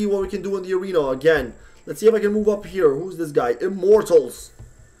 Let's see what we can do in the arena again. Let's see if I can move up here. Who's this guy? Immortals.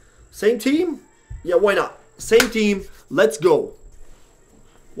 Same team? Yeah, why not? Same team. Let's go.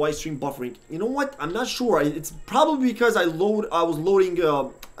 Why stream buffering? You know what? I'm not sure. It's probably because I was loading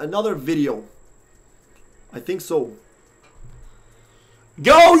another video. I think so.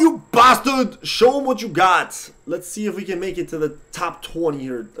 Go, you bastard! Show them what you got. Let's see if we can make it to the top 20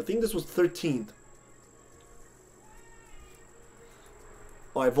 here. I think this was 13th.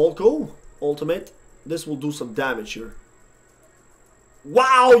 Alright, Volko. Ultimate. This will do some damage here.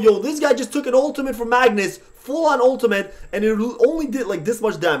 Wow, yo, this guy just took an ultimate from Magnus. Full on ultimate. And it only did like this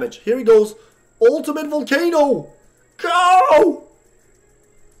much damage. Here he goes. Ultimate Volcano. Go!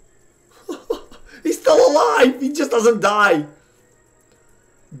 He's still alive. He just doesn't die.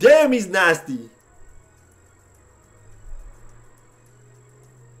 Damn, he's nasty.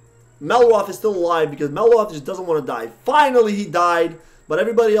 Melroth is still alive because Melroth just doesn't want to die. Finally, he died. But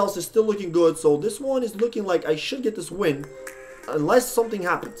everybody else is still looking good. So this one is looking like I should get this win. Unless something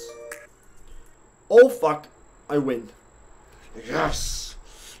happens. Oh, fuck. I win. Yes.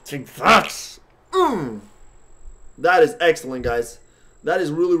 Take that. That is excellent, guys. That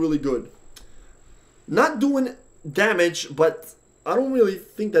is really, really good. Not doing damage, but I don't really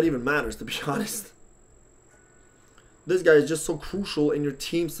think that even matters, to be honest. This guy is just so crucial in your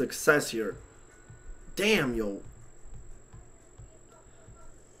team's success here. Damn, yo.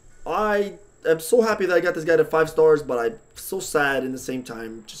 I am so happy that I got this guy to 5 stars, but I'm so sad in the same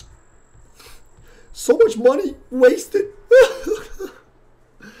time. Just so much money wasted.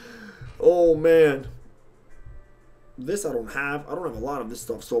 Oh, man. This I don't have. I don't have a lot of this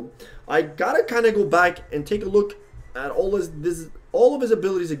stuff. So I gotta kind of go back and take a look at all of his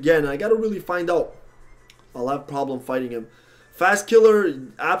abilities again. I gotta really find out. I'll have problem fighting him. Fast killer,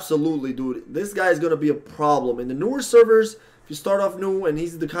 absolutely, dude. This guy is gonna be a problem in the newer servers. If you start off new and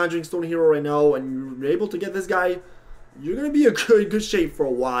he's the Conjuring Stone hero right now, and you're able to get this guy, you're gonna be in good shape for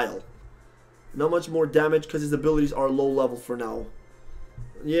a while. Not much more damage because his abilities are low level for now.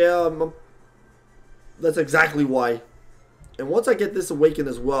 Yeah, that's exactly why. And once I get this awakened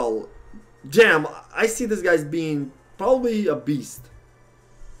as well, damn, I see this guy's being probably a beast.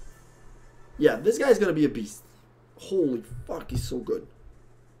 Yeah, this guy's gonna be a beast. Holy fuck, he's so good.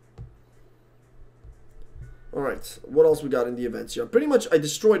 Alright, what else we got in the events here? Pretty much, I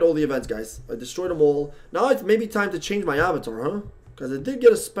destroyed all the events, guys. I destroyed them all. Now it's maybe time to change my avatar, huh? Because I did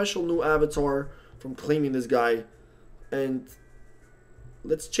get a special new avatar from claiming this guy. And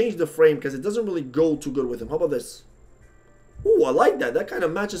let's change the frame because it doesn't really go too good with him. How about this? Ooh, I like that. That kind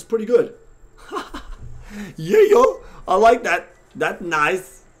of matches pretty good. Yeah, yo. I like that. That's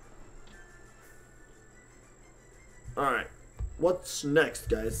nice. Alright. What's next,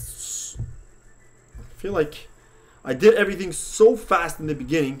 guys? I feel like I did everything so fast in the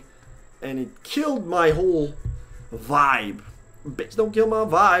beginning and it killed my whole vibe. Bitch, don't kill my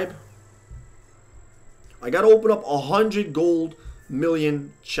vibe. I gotta open up 100 gold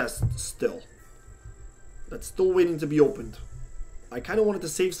million chests still. That's still waiting to be opened. I kind of wanted to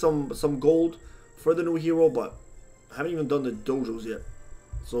save some gold for the new hero, but I haven't even done the dojos yet.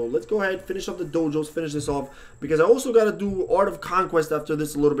 So let's go ahead, finish up the dojos, finish this off. Because I also got to do Art of Conquest after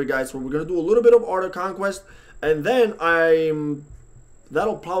this a little bit, guys. So we're going to do a little bit of Art of Conquest. And then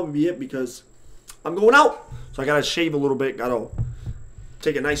that'll probably be it because I'm going out. So I got to shave a little bit. Got to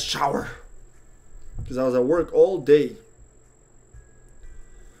take a nice shower. Because I was at work all day.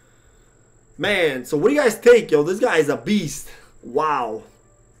 Man, so what do you guys think, yo? This guy is a beast. Wow.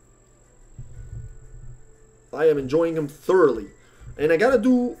 I am enjoying him thoroughly. And I gotta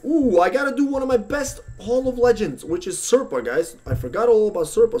do one of my best Hall of Legends, which is Serpa, guys. I forgot all about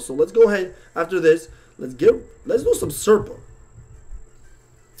Serpa, so let's go ahead after this. Let's do some Serpa.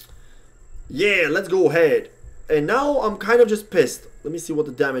 Yeah, let's go ahead. And now I'm kind of just pissed. Let me see what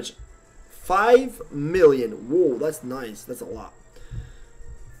the damage. 5 million. Whoa, that's nice. That's a lot.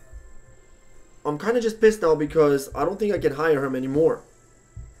 I'm kind of just pissed now because I don't think I can hire him anymore.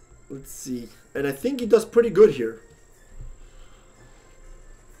 Let's see. And I think he does pretty good here.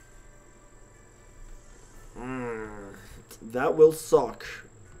 That will suck.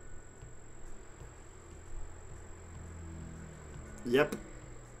 Yep.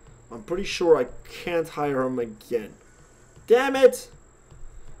 I'm pretty sure I can't hire him again. Damn it!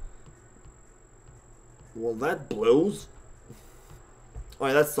 Well, that blows.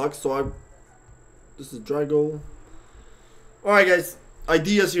 Alright, that sucks. So this is Drago. Alright, guys.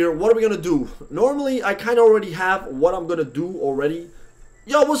 Ideas here. What are we gonna do? Normally, I kind of already have what I'm gonna do already.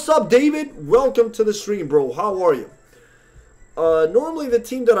 Yo, what's up, David? Welcome to the stream, bro. How are you? Normally, the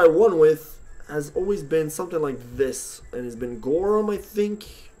team that I won with has always been something like this. And it's been Gorham, I think.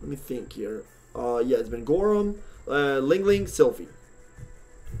 Let me think here. Yeah, it's been Gorham, Ling Ling, Sylphie.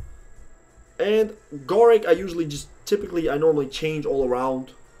 And Goric, I normally change all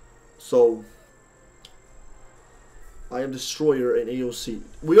around. So I am Destroyer in AOC.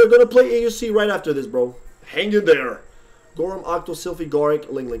 We are gonna play AOC right after this, bro. Hang in there. Gorham, Octo, Sylphie,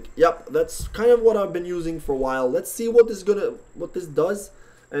 Goric, Ling Ling. Yep, that's kind of what I've been using for a while. Let's see what this does,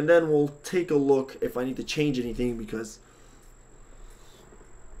 and then we'll take a look if I need to change anything, because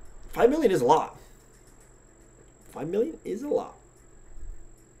 5 million is a lot. 5 million is a lot.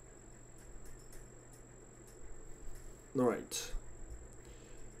 Alright.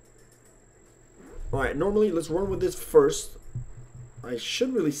 Alright, normally let's run with this first. I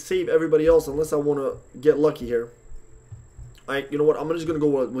should really save everybody else unless I want to get lucky here. Alright, you know what? I'm just going to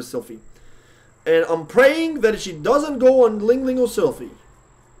go with Sylphie. And I'm praying that she doesn't go on Ling Ling or Sylphie.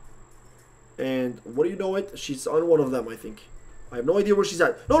 And what do you know it? She's on one of them, I think. I have no idea where she's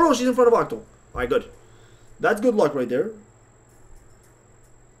at. No, she's in front of Octo. Alright, good. That's good luck right there.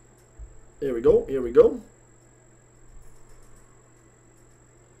 Here we go. Here we go.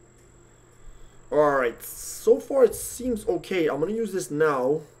 Alright, so far it seems okay. I'm going to use this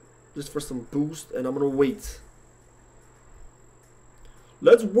now, just for some boost, and I'm going to wait.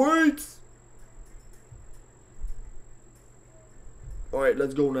 Let's wait! Alright,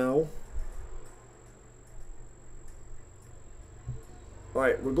 let's go now.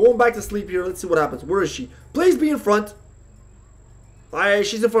 Alright, we're going back to sleep here. Let's see what happens. Where is she? Please be in front.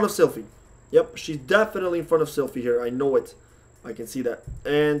 She's in front of Sylphie. Yep, she's definitely in front of Sylphie here. I know it. I can see that.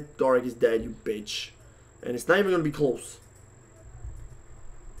 And Goric is dead, you bitch. And it's not even going to be close.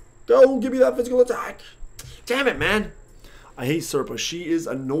 Go, give me that physical attack. Damn it, man. I hate Serpa. She is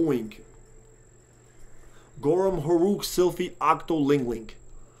annoying. Gorham, Haruk, Sylphie, Octo, Ling Ling.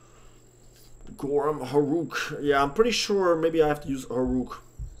 Gorham, Haruk. Yeah, I'm pretty sure maybe I have to use Haruk.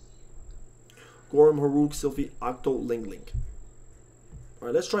 Gorham, Haruk, Sylphie, Octo, Ling Ling.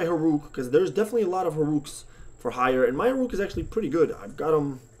 Alright, let's try Haruk, because there's definitely a lot of Haruks for hire, and my Haruk is actually pretty good. I've got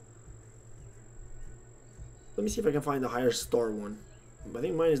him. Let me see if I can find the higher star one. I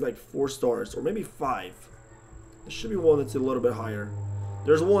think mine is like 4 stars, or maybe 5. There should be one that's a little bit higher.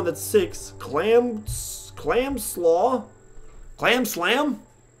 There's one that's 6. Clam Slaw? Clam Slam?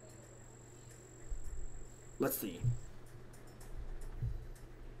 Let's see.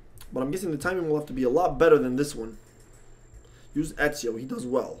 But I'm guessing the timing will have to be a lot better than this one. Use Ezio. He does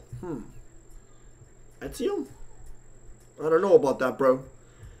well. Ezio? I don't know about that, bro.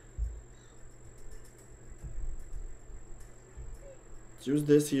 Let's use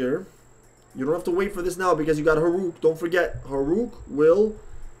this here. You don't have to wait for this now because you got Haruk. Don't forget, Haruk will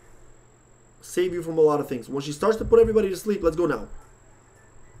save you from a lot of things. When she starts to put everybody to sleep, let's go now.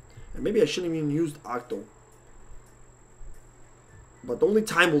 And maybe I shouldn't even use Octo. But only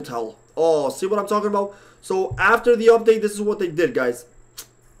time will tell. Oh, see what I'm talking about? So after the update, this is what they did, guys.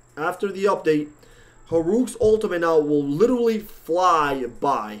 After the update, Haruk's ultimate now will literally fly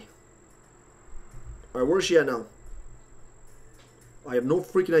by. Alright, where is she at now? I have no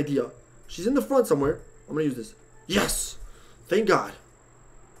freaking idea. She's in the front somewhere. I'm going to use this. Yes! Thank God.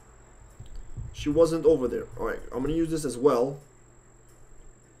 She wasn't over there. Alright, I'm going to use this as well.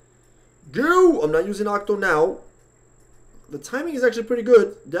 Go! I'm not using Octo now. The timing is actually pretty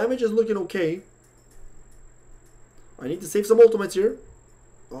good. Damage is looking okay. I need to save some ultimates here.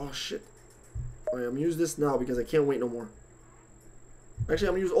 Oh, shit. Alright, I'm going to use this now because I can't wait no more. Actually,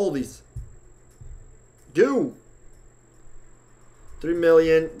 I'm going to use all these. Go! 3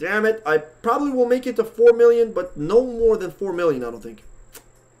 million. Damn it. I probably will make it to 4 million, but no more than 4 million, I don't think.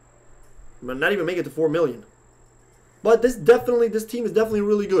 I might not even make it to 4 million. But this team is definitely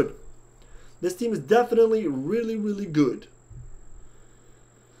really good. This team is definitely really, really good.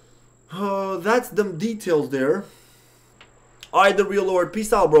 That's them details there. Alright, the real Lord.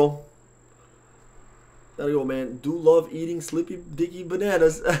 Peace out, bro. Gotta go, man. Do love eating slippy dicky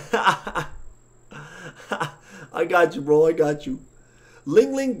bananas. I got you, bro. I got you.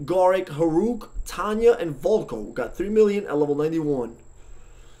 Ling Ling, Goric, Haruk, Tanya, and Volko got 3 million at level 91.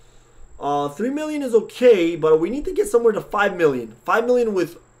 3 million is okay, but we need to get somewhere to 5 million. 5 million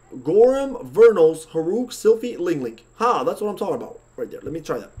with Gorham, Vernos, Haruk, Sylphie, Ling Ling. Ha, that's what I'm talking about. Right there. Let me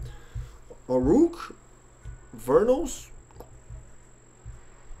try that. Haruk, Vernos.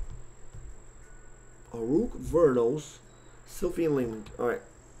 Haruk, Vernos, Sylphie, and Ling Ling. Alright.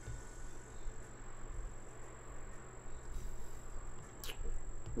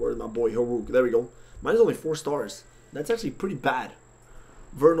 Where's my boy Haruk? There we go. Mine is only 4 stars. That's actually pretty bad.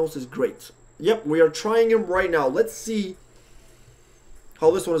 Vernos is great. Yep, we are trying him right now. Let's see how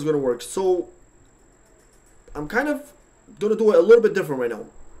this one is going to work. So, I'm kind of going to do it a little bit different right now.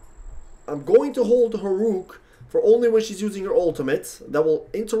 I'm going to hold Haruk for only when she's using her ultimate. That will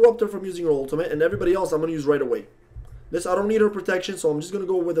interrupt her from using her ultimate. And everybody else I'm going to use right away. This, I don't need her protection, so I'm just going to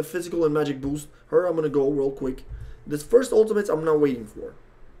go with a physical and magic boost. Her, I'm going to go real quick. This first ultimate, I'm not waiting for.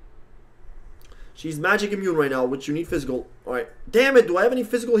 She's magic immune right now, which you need physical. Alright. Damn it, do I have any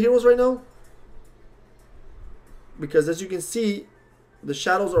physical heroes right now? Because as you can see, the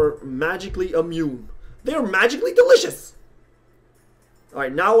shadows are magically immune. They are magically delicious.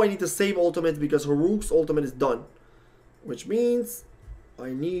 Alright, now I need to save ultimates because Haruk's ultimate is done. Which means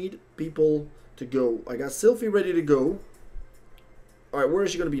I need people to go. I got Sylphie ready to go. Alright, where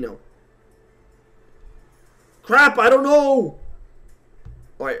is she going to be now? Crap, I don't know.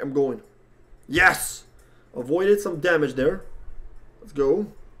 Alright, I'm going. Yes! Avoided some damage there. Let's go.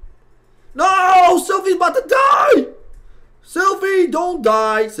 No! Sylphie's about to die! Sylphie, don't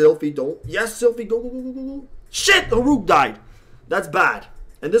die. Sylphie, don't. Yes, Sylphie, go, go, go, go, go. Shit, Haruk died. That's bad.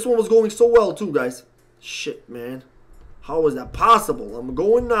 And this one was going so well too, guys. Shit, man. How is that possible? I'm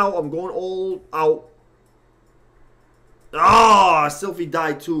going now. I'm going all out. Ah, Sylphie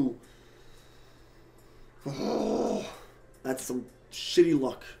died too. Oh, that's some shitty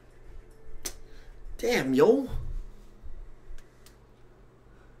luck. Damn, yo.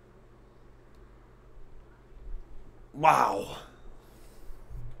 Wow.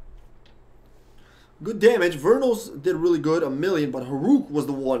 Good damage. Vernos did really good, 1,000,000, but Haruk was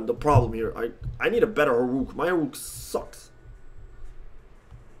the problem here. I need a better Haruk. My Haruk sucks.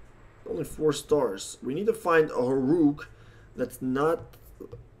 Only 4 stars. We need to find a Haruk that's not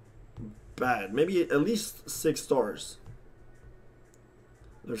bad. Maybe at least 6 stars.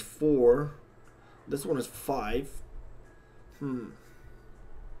 There's 4. This one is 5.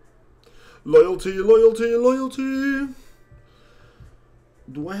 Loyalty, loyalty, loyalty.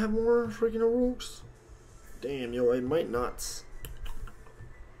 Do I have more freaking Haruks? Damn, yo, I might not.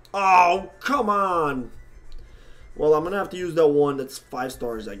 Oh, come on. Well, I'm going to have to use that one that's 5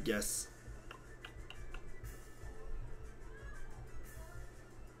 stars, I guess.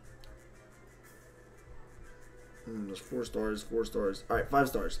 There's 4 stars, 4 stars. Alright, 5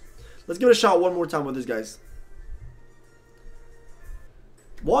 stars. Let's give it a shot one more time with this, guys.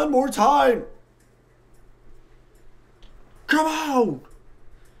 One more time. Come on.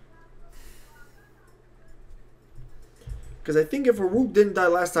 Because I think if Haruk didn't die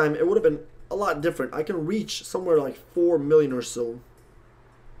last time, it would have been a lot different. I can reach somewhere like 4,000,000 or so.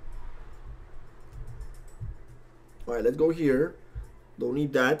 Alright, let's go here. Don't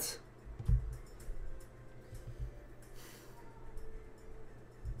need that.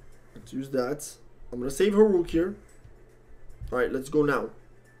 Let's use that. I'm going to save Haruk here. Alright, let's go now.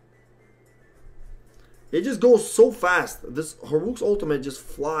 It just goes so fast. This Haruk's ultimate just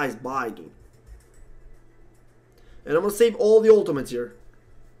flies by, dude. And I'm going to save all the ultimates here.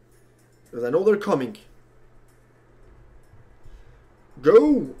 Because I know they're coming.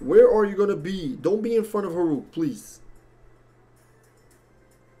 Go! Where are you going to be? Don't be in front of Haruk, please.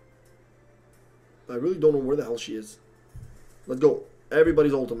 I really don't know where the hell she is. Let's go.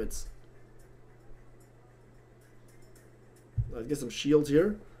 Everybody's ultimates. Let's get some shields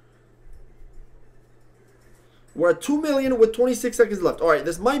here. We're at 2,000,000 with 26 seconds left. Alright,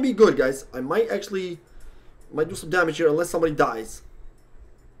 this might be good, guys. I might do some damage here unless somebody dies.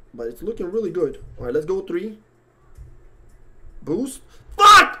 But it's looking really good. Alright, let's go 3. Boost.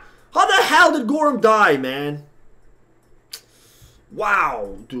 Fuck! How the hell did Gorham die, man?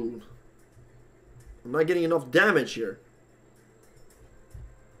 Wow, dude. I'm not getting enough damage here.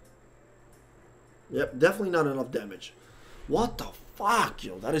 Yep, definitely not enough damage. What the fuck,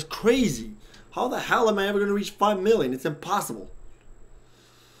 yo? That is crazy. How the hell am I ever going to reach 5,000,000? It's impossible.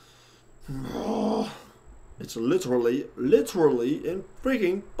 It's literally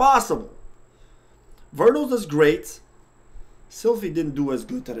freaking possible. Vernos does great. Sylphie didn't do as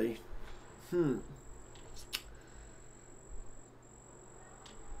good today. You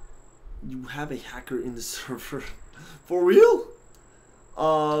have a hacker in the server. For real?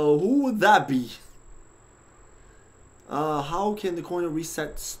 Who would that be? How can the coin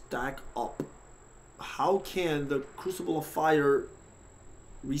reset stack up? How can the Crucible of Fire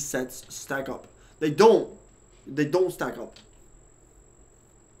resets stack up? They don't. They don't stack up.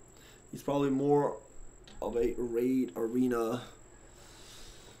 He's probably more of a raid arena.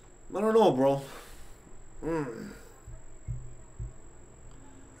 I don't know, bro.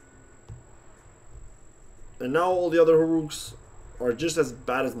 And now all the other Haruks are just as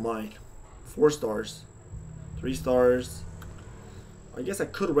bad as mine. 4 stars. 3 stars. I guess I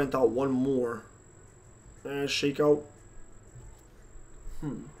could rent out one more. Shake out.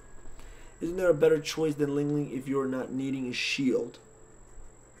 Isn't there a better choice than Ling Ling if you're not needing a shield?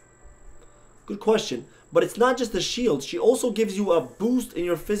 Good question. But it's not just the shield. She also gives you a boost in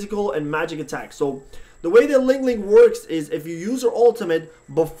your physical and magic attack. So The way that Ling Ling works is if you use her ultimate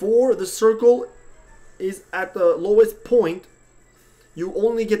before the circle is at the lowest point, you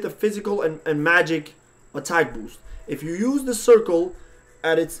only get the physical and magic attack boost. If you use the circle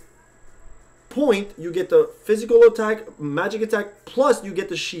at its point, you get the physical attack, magic attack, plus you get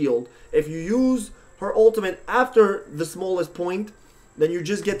the shield. If you use her ultimate after the smallest point, then you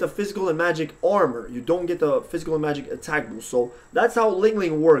just get the physical and magic armor. You don't get the physical and magic attack boost. So that's how Ling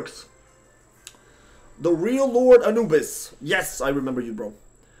Ling works. The real Lord Anubis. Yes, I remember you, bro.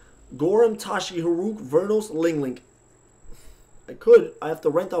 Gorham, Tashi, Haruk, Vernos, Ling Ling. I have to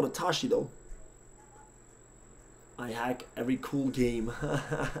rent out a Tashi though. I hack every cool game.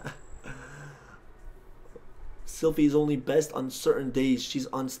 Sylphie is only best on certain days. She's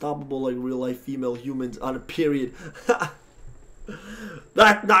unstoppable like real life female humans on a period.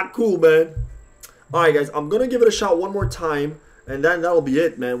 That's not cool, man. Alright guys, I'm gonna give it a shot one more time, and then that'll be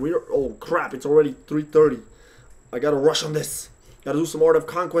it, man. Oh crap, it's already 3:30. I gotta rush on this. Gotta do some Art of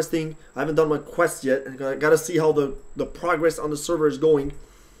Conquesting. I haven't done my quest yet. I gotta see how the progress on the server is going.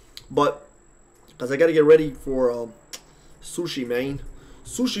 But, because I gotta get ready for sushi, man.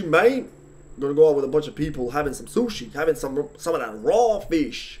 Sushi, man. I'm gonna go out with a bunch of people having some sushi. Having some of that raw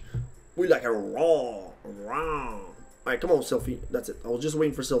fish. We like it raw. Alright, come on, Sylphie. That's it. I was just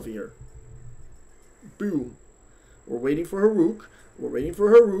waiting for Sylphie here. Boom. We're waiting for Haruk. We're waiting for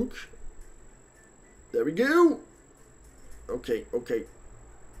Haruk. There we go. Okay, okay.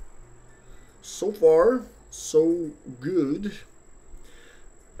 So far, so good.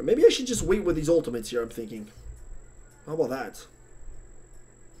 Maybe I should just wait with these ultimates here, I'm thinking. How about that?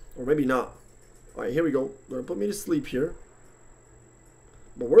 Or maybe not. Alright, here we go. They're gonna put me to sleep here.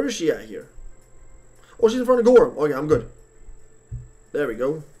 But where is she at here? Oh, she's in front of Gorham. Okay, I'm good. There we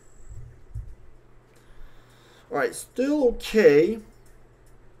go. Alright, still okay.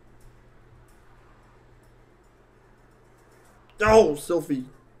 Oh, Sylphie.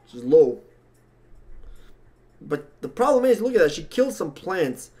 She's low. But the problem is, look at that. She killed some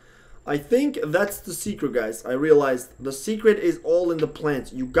plants. I think that's the secret, guys. I realized the secret is all in the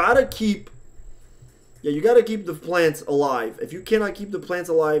plants. You gotta keep... Yeah, you gotta keep the plants alive. If you cannot keep the plants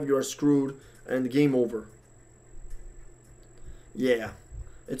alive, you are screwed. And game over. Yeah.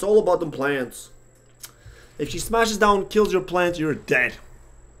 It's all about the plants. If she smashes down, kills your plants, you're dead.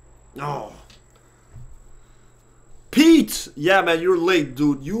 Oh. Pete! Yeah, man, you're late,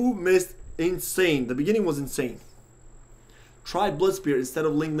 dude. You missed insane. The beginning was insane. Try Blood Spear instead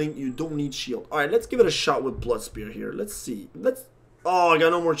of Ling Ling. You don't need shield. Alright, let's give it a shot with Blood Spear here. Let's see. Oh, I got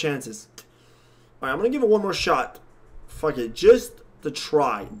no more chances. Alright, I'm gonna give it one more shot. Fuck it. Just to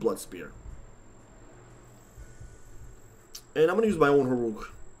try Blood Spear. And I'm gonna use my own Haruk.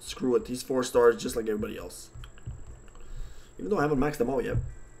 Screw it. He's 4 stars just like everybody else. Even though I haven't maxed them out yet.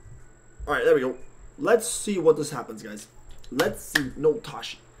 Alright, there we go. Let's see what this happens, guys. Let's see. No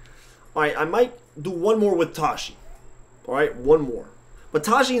Tashi. Alright, I might do one more with Tashi. Alright, one more. But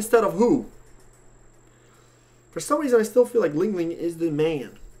Tashi instead of who? For some reason, I still feel like Ling Ling is the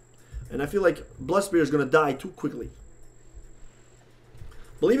man. And I feel like Blood Spear is going to die too quickly.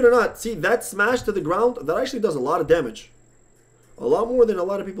 Believe it or not, see, that smash to the ground, that actually does a lot of damage. A lot more than a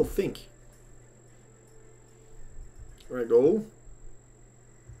lot of people think. Alright, go.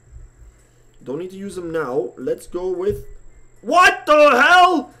 Don't need to use them now. Let's go with... What the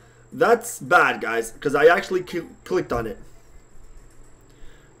hell? That's bad, guys. Because I actually clicked on it.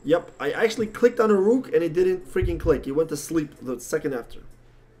 Yep, I actually clicked on a Rook and it didn't freaking click. It went to sleep the second after.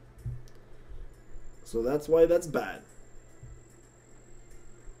 So that's why that's bad.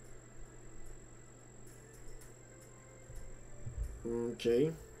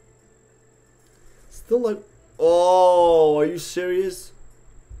 Okay. Still like... Oh, are you serious?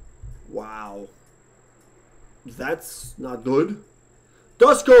 Wow. That's not good.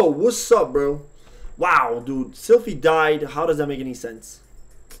 Dusko, what's up, bro? Wow, dude. Sylphie died. How does that make any sense?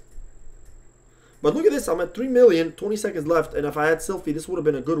 But look at this. I'm at 3 million. 20 seconds left. And if I had Sylphie, this would have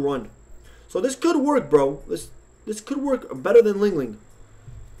been a good run. So this could work, bro. This could work better than Ling Ling.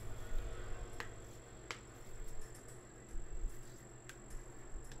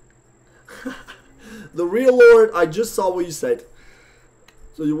 The real Lord, I just saw what you said.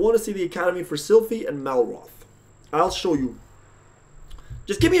 So you want to see the Academy for Sylphie and Malroth. I'll show you.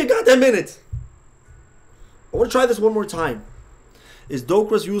 Just give me a goddamn minute. I want to try this one more time. Is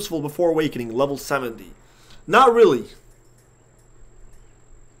Dokras useful before awakening? Level 70. Not really.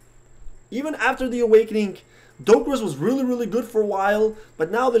 Even after the awakening, Dokras was really, really good for a while.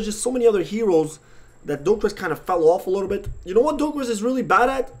 But now there's just so many other heroes that Dokras kind of fell off a little bit. You know what Dokras is really bad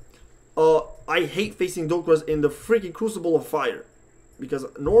at? I hate facing Dokras in the freaking Crucible of Fire. because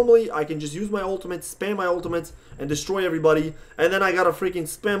normally I can just use my ultimates, spam my ultimates, and destroy everybody, and then I gotta freaking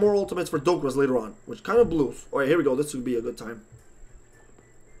spam more ultimates for Dokras later on, which kind of blows. Alright, here we go. This would be a good time.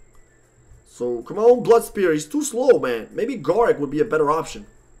 So, come on, Blood Spear. He's too slow, man. Maybe Garrick would be a better option.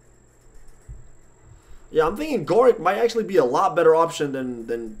 Yeah, I'm thinking Garrick might actually be a lot better option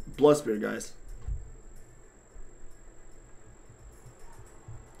than Blood Spear, guys.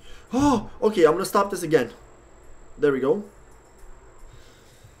 Oh, okay, I'm gonna stop this again. There we go.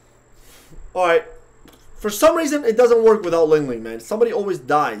 Alright. For some reason, it doesn't work without Ling Ling, man. Somebody always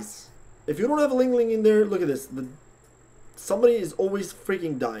dies. If you don't have a Ling Ling in there, look at this. Somebody is always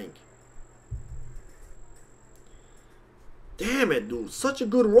freaking dying. Damn it, dude. Such a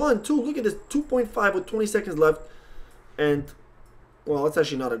good run, too. Look at this. 2.5 with 20 seconds left. And, well, it's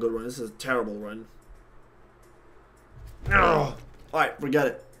actually not a good run. This is a terrible run. Oh. Alright, forget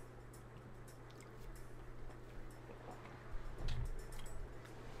it.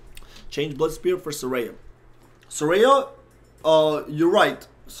 Change Blood Spear for Soraya. Soraya, you're right.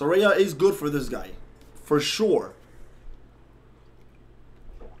 Soraya is good for this guy. For sure.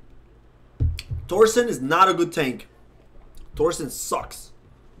 Torsen is not a good tank. Torsen sucks.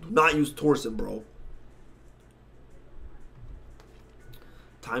 Do not use Torsen, bro.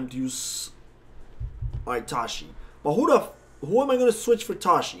 Time to use... Alright, Tashi. But who am I going to switch for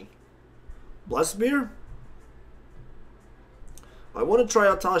Tashi? Blood Spear? I want to try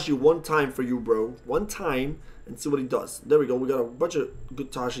out Tashi one time for you, bro. One time and see what he does. There we go. We got a bunch of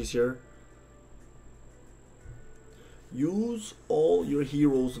good Tashis here. Use all your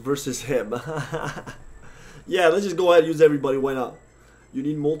heroes versus him. Yeah, let's just go ahead and use everybody. Why not? You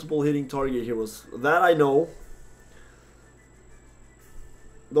need multiple hitting target heroes. That I know.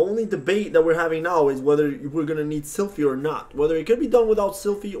 The only debate that we're having now is whether we're going to need Sylphie or not. Whether it could be done without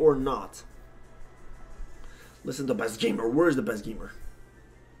Sylphie or not. Listen to Best Gamer. Where's the Best Gamer?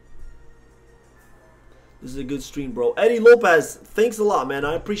 This is a good stream, bro. Eddie Lopez, thanks a lot, man.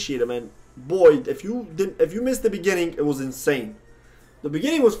 I appreciate it, man. Boy, if you missed the beginning, it was insane. The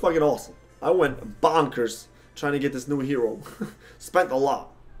beginning was fucking awesome. I went bonkers trying to get this new hero. Spent a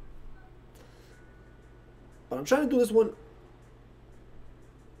lot. But I'm trying to do this one.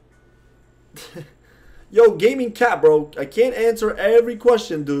 Yo, Gaming Cat, bro. I can't answer every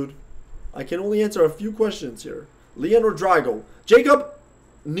question, dude. I can only answer a few questions here. Leon or Drago? Jacob,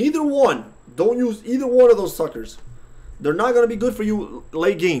 neither one. Don't use either one of those suckers. They're not going to be good for you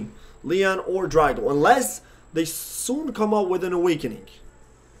late game. Leon or Drago. Unless they soon come out with an awakening.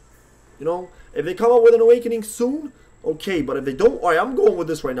 You know? If they come out with an awakening soon, okay. But if they don't... Alright, I'm going with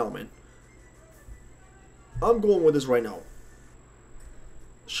this right now, man. I'm going with this right now.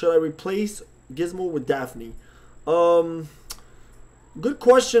 Should I replace Gizmo with Daphne? Good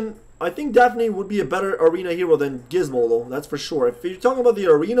question. I think Daphne would be a better arena hero than Gizmo, though. That's for sure. If you're talking about the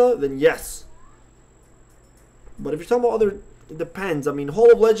arena, then yes. But if you're talking about other... It depends. I mean,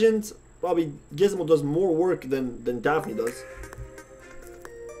 Hall of Legends, probably Gizmo does more work than Daphne does.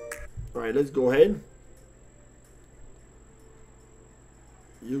 Alright, let's go ahead.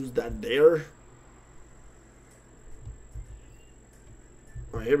 Use that there.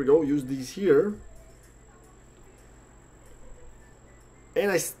 Alright, here we go. Use these here. And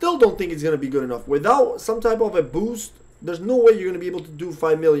I still don't think it's going to be good enough. Without some type of a boost, there's no way you're going to be able to do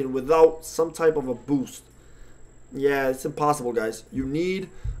 5 million without some type of a boost. Yeah, it's impossible, guys. You need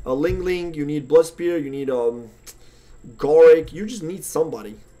a Ling Ling, you need Blood Spear, you need Garrick. You just need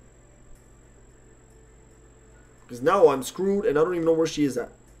somebody. Because now I'm screwed and I don't even know where she is at.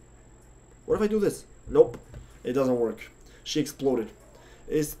 What if I do this? Nope. It doesn't work. She exploded.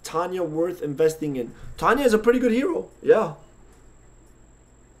 Is Tanya worth investing in? Tanya is a pretty good hero. Yeah.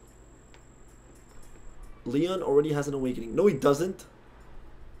 Leon already has an awakening. No, he doesn't.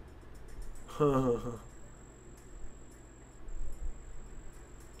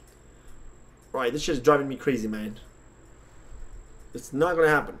 Right, this shit is driving me crazy, man. It's not gonna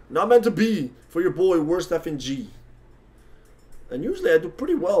happen. Not meant to be for your boy, Worst FNG. And usually I do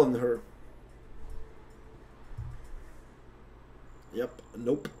pretty well in her. Yep,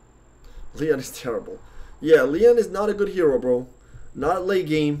 nope. Leon is terrible. Yeah, Leon is not a good hero, bro. Not late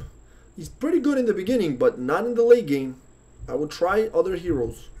game. He's pretty good in the beginning, but not in the late game. I would try other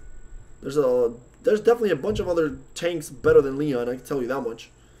heroes. There's definitely a bunch of other tanks better than Leon, I can tell you that much.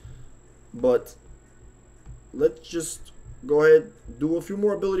 But let's just go ahead, do a few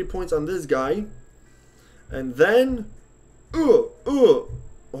more ability points on this guy. And then oh,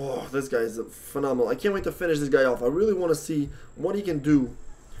 this guy is phenomenal. I can't wait to finish this guy off. I really want to see what he can do.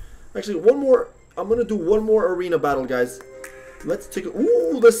 Actually, one more. I'm going to do one more arena battle, guys. Let's take...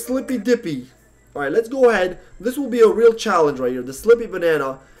 Ooh, the Slippy Dippy. Alright, let's go ahead. This will be a real challenge right here. The Slippy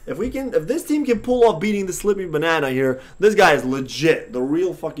Banana. If this team can pull off beating the Slippy Banana here, this guy is legit. The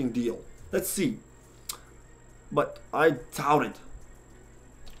real fucking deal. Let's see. But I doubt it.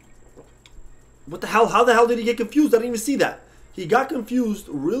 What the hell? How the hell did he get confused? I didn't even see that. He got confused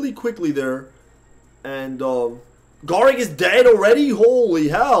really quickly there. And Garrick is dead already? Holy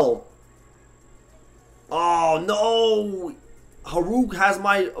hell. Oh no. Haruk has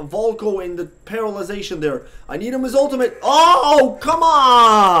my Volko in the paralyzation there. I need him as ultimate. Oh, come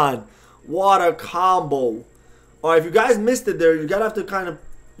on. What a combo. Alright, if you guys missed it there, you gotta have to kind of,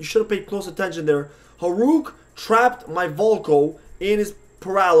 you should have paid close attention there. Haruk trapped my Volko in his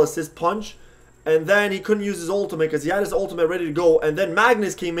paralysis punch. And then he couldn't use his ultimate because he had his ultimate ready to go. And then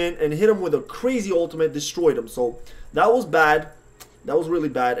Magnus came in and hit him with a crazy ultimate, destroyed him. So that was bad. That was really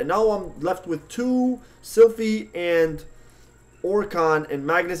bad. And now I'm left with 2, Sylphie and Orcon. And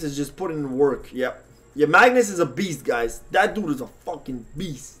Magnus is just putting in work. Yep. Yeah, Magnus is a beast, guys. That dude is a fucking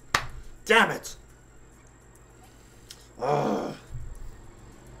beast. Damn it.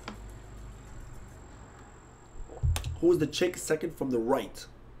 Who is the chick second from the right?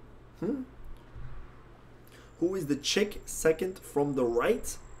 Who is the chick second from the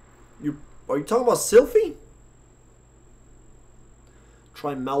right? Are you talking about Sylphie?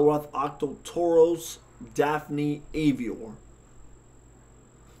 Try Malroth, Octo, Tauros, Daphne, Avior.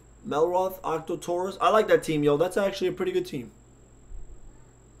 Malroth, Octo, Tauros. I like that team, yo. That's actually a pretty good team.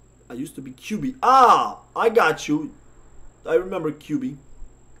 I used to be QB. Ah, I got you. I remember QB.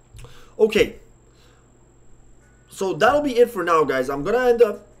 Okay. So that'll be it for now, guys. I'm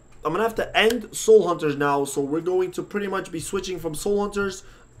gonna have to end Soul Hunters now, so we're going to pretty much be switching from Soul Hunters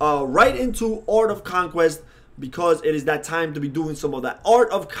right into Art of Conquest, because it is that time to be doing some of that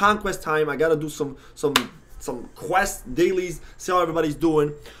Art of Conquest time. I gotta do some quest dailies, see how everybody's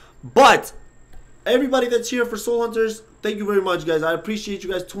doing. But everybody that's here for Soul Hunters, thank you very much, guys. I appreciate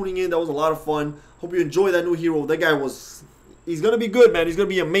you guys tuning in. That was a lot of fun. Hope you enjoy that new hero. That guy he's gonna be good, man. He's gonna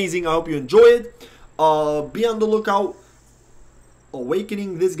be amazing. I hope you enjoy it. Be on the lookout.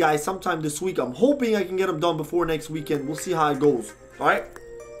 Awakening this guy sometime this week. I'm hoping I can get him done before next weekend. We'll see how it goes. Alright?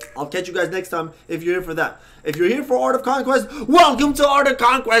 I'll catch you guys next time if you're here for that. If you're here for Art of Conquest, welcome to Art of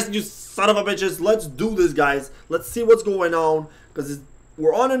Conquest, you son of a bitches. Let's do this, guys. Let's see what's going on, because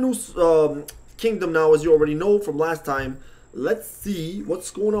we're on a new kingdom now, as you already know from last time. Let's see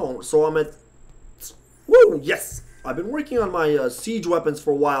what's going on. So I'm at... Woo! Yes! I've been working on my siege weapons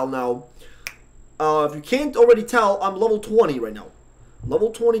for a while now. If you can't already tell, I'm level 20 right now.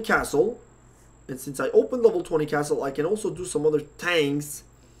 Level 20 castle. And since I opened level 20 castle, I can also do some other tanks.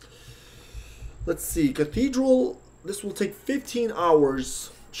 Let's see. Cathedral. This will take 15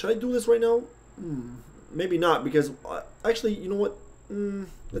 hours. Should I do this right now? Maybe not, because... actually, you know what?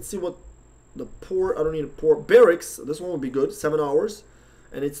 Let's see what the port... I don't need a port. Barracks. This one would be good. 7 hours.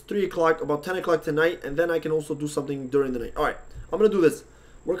 And it's 3 o'clock, about 10 o'clock tonight. And then I can also do something during the night. Alright. I'm going to do this.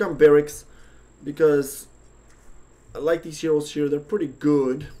 Work on barracks. Because I like these heroes here. They're pretty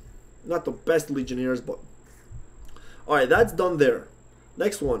good. Not the best legionnaires, but... Alright, that's done there.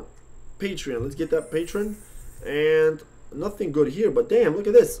 Next one. Patreon. Let's get that patron. And nothing good here, but damn, look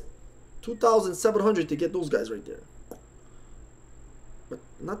at this. 2,700 to get those guys right there. But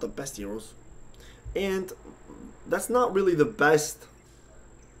not the best heroes. And that's not really the best.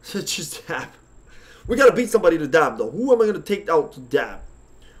 Just dab. We gotta beat somebody to dab, though. Who am I gonna take out to dab?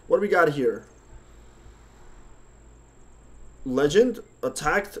 What do we got here? Legend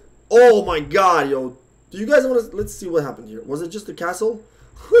attacked. Oh my god, yo. Do you guys want to... Let's see what happened here. Was it just a castle?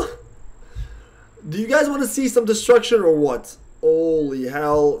 Do you guys want to see some destruction or what? Holy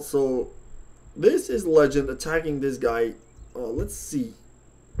hell. So, this is Legend attacking this guy. Let's see.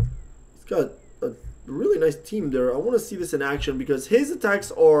 He's got a really nice team there. I want to see this in action because his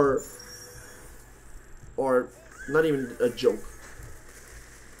attacks are not even a joke.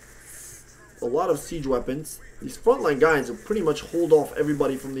 A lot of siege weapons. These frontline guys will pretty much hold off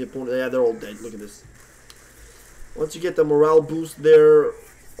everybody from the opponent. Yeah, they're all dead. Look at this. Once you get the morale boost there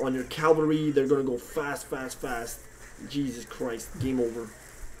on your cavalry, they're going to go fast, fast, fast. Jesus Christ. Game over.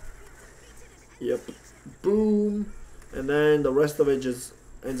 Yep. Boom. And then the rest of it just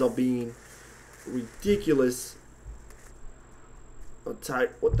ends up being ridiculous attack.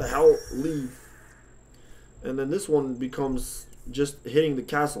 What the hell? Leave. And then this one becomes just hitting the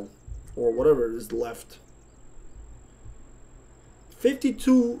castle. Or whatever is left.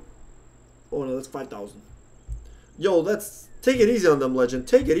 52. Oh no, that's 5,000. Yo, take it easy on them, Legend.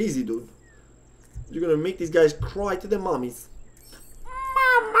 Take it easy, dude. You're gonna make these guys cry to their mommies.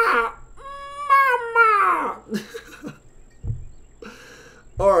 Mama! Mama!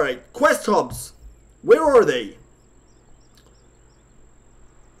 Alright, quest hubs. Where are they?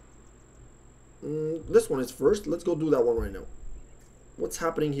 This one is first. Let's go do that one right now. What's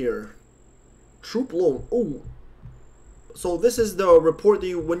happening here? Troop loan. Oh. So this is the report that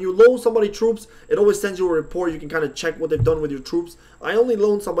you, when you loan somebody troops, it always sends you a report. You can kind of check what they've done with your troops. I only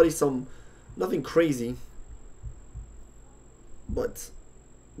loaned somebody some, nothing crazy. But,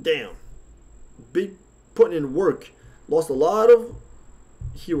 damn. Big putting in work. Lost a lot of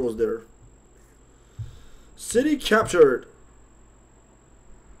heroes there. City captured.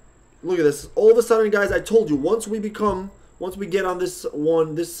 Look at this. All of a sudden, guys, I told you, once we get on this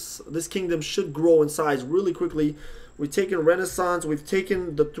one, this kingdom should grow in size really quickly. We've taken Renaissance, we've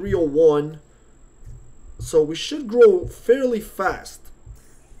taken the 301. So we should grow fairly fast.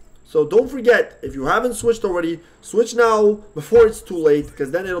 So don't forget, if you haven't switched already, switch now before it's too late, because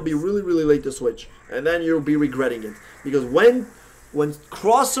then it'll be really, really late to switch. And then you'll be regretting it. Because when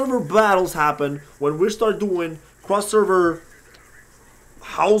cross-server battles happen, when we start doing cross-server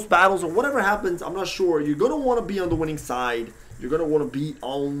house battles or whatever happens, I'm not sure, you're going to want to be on the winning side. You're going to want to be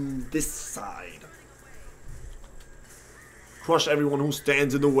on this side. Crush everyone who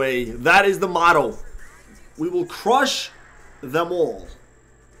stands in the way. That is the motto. We will crush them all.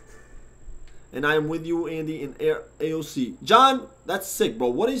 And I am with you, Andy, in AOC. John, that's sick,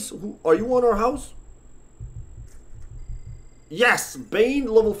 bro. Are you on our house? Yes, Bane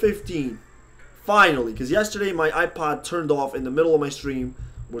level 15. Finally, because yesterday my iPod turned off in the middle of my stream,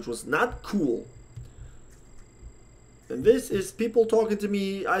 which was not cool. And this is people talking to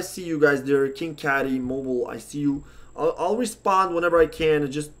me. I see you guys there. King Caddy, Mobile, I see you. I'll respond whenever I can.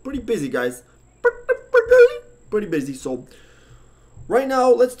 It's just pretty busy, guys. Pretty busy. So, right now,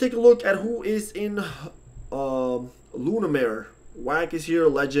 let's take a look at who is in Lunamare. Whack is here,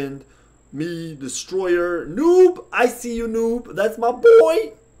 Legend. Me, Destroyer. Noob, I see you, Noob. That's my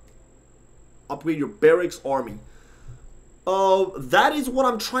boy. Upgrade your barracks army. That is what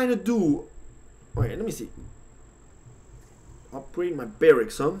I'm trying to do. Alright, let me see. Upgrade my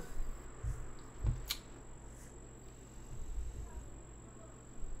barracks, huh?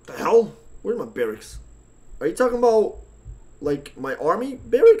 The hell? Where's my barracks? Are you talking about, like, my army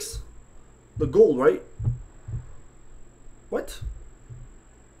barracks? The gold, right? What?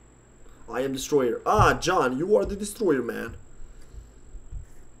 I am Destroyer. Ah, John, you are the Destroyer, man.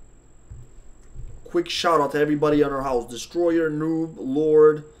 Quick shout out to everybody on our house. Destroyer, Noob,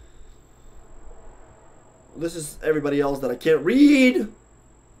 Lord. This is everybody else that I can't read.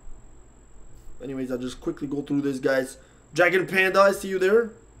 Anyways, I'll just quickly go through this, guys. Dragon Panda, I see you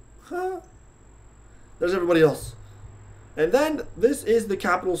there. Huh? There's everybody else. And then, this is the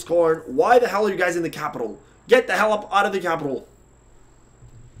capital Skarn. Why the hell are you guys in the capital? Get the hell up out of the capital.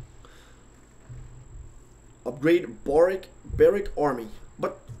 Upgrade barrack army.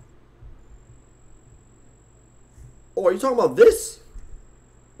 But... oh, are you talking about this?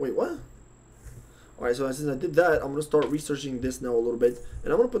 Wait, what? Alright, so since I did that, I'm going to start researching this now a little bit.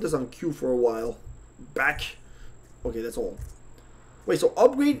 And I'm going to put this on queue for a while. Back. Okay, that's all. Wait, so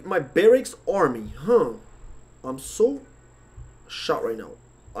upgrade my barracks army. Huh. I'm so shot right now.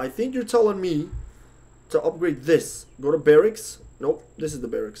 I think you're telling me to upgrade this. Go to barracks. Nope, this is the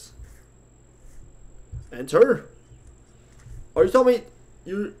barracks. Enter. Are you telling me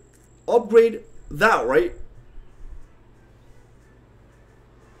you upgrade that, right?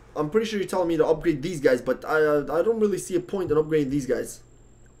 I'm pretty sure you're telling me to upgrade these guys, but I don't really see a point in upgrading these guys.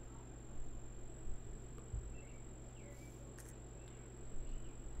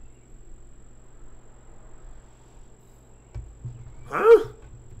 Huh?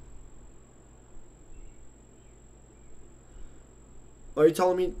 Are you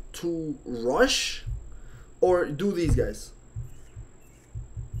telling me to rush or do these guys?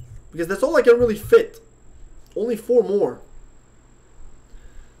 Because that's all I can really fit. Only 4 more.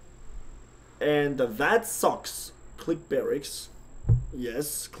 And that sucks. Click barracks.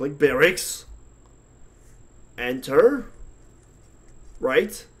 Yes, click barracks. Enter.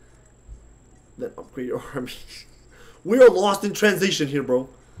 Right? Then upgrade your army. We are lost in translation here, bro.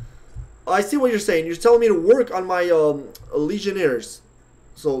 I see what you're saying. You're telling me to work on my legionnaires.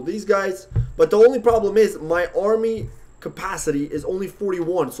 So these guys. But the only problem is my army capacity is only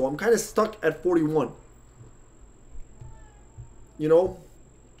 41. So I'm kind of stuck at 41. You know?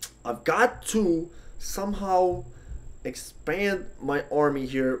 I've got to somehow expand my army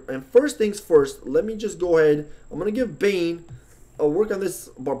here. And first things first, let me just go ahead. I'm going to give Bane a work on this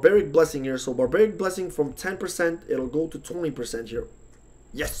Barbaric Blessing here. So Barbaric Blessing from 10%, it'll go to 20% here.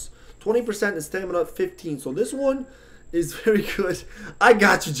 Yes, 20% and stamina 15. So this one is very good. I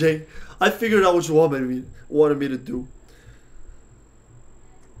got you, Jay. I figured out what you wanted me to do.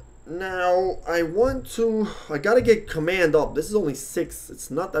 Now, I gotta get command up. This is only 6.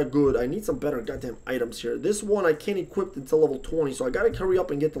 It's not that good. I need some better goddamn items here. This one I can't equip until level 20, so I gotta hurry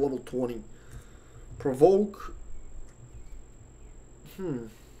up and get to level 20. Provoke.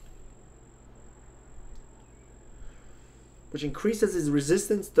 Which increases his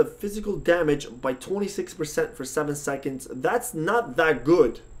resistance to physical damage by 26% for 7 seconds. That's not that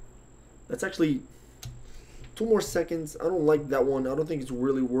good. That's actually 2 more seconds. I don't like that one. I don't think it's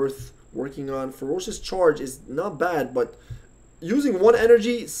really worth working on. Ferocious Charge is not bad, but using 1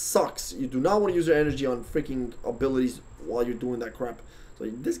 energy sucks. You do not want to use your energy on freaking abilities while you're doing that crap. So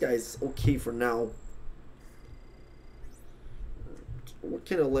this guy is okay for now. What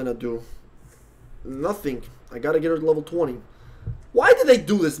can Elena do? Nothing. I gotta get her to level 20. Why did they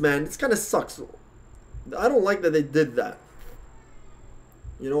do this, man? This kind of sucks. I don't like that they did that.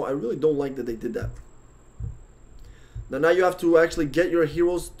 You know, I really don't like that they did that. Now you have to actually get your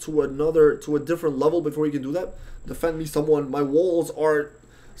heroes to a different level before you can do that. Defend me, someone. My walls are...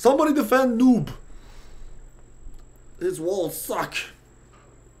 Somebody defend Noob. His walls suck.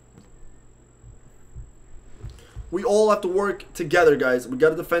 We all have to work together, guys. We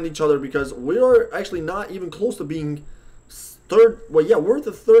gotta defend each other because we are actually not even close to being third. Well, yeah, we're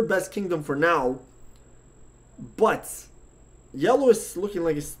the 3rd best kingdom for now. But yellow is looking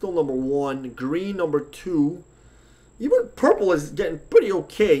like it's still number 1. Green number 2. Even purple is getting pretty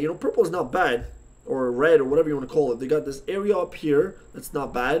okay. You know, purple is not bad. Or red or whatever you want to call it. They got this area up here. That's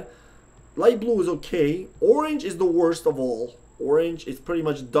not bad. Light blue is okay. Orange is the worst of all. Orange is pretty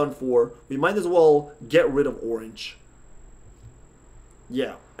much done for. We might as well get rid of orange.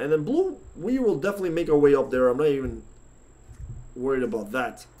 Yeah. And then blue, we will definitely make our way up there. I'm not even worried about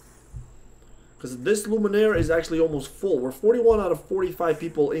that. Because this Luminaire is actually almost full. We're 41 out of 45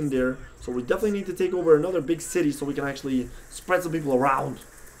 people in there. So we definitely need to take over another big city so we can actually spread some people around.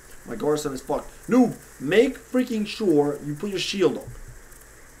 My Garson is fucked. Noob, make freaking sure you put your shield up.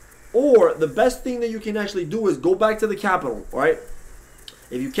 Or the best thing that you can actually do is go back to the capital, alright?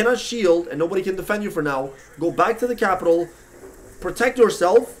 If you cannot shield and nobody can defend you for now, go back to the capital, protect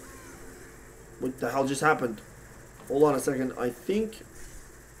yourself. What the hell just happened? Hold on a second. I think...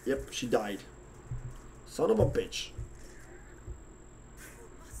 Yep, she died. Son of a bitch.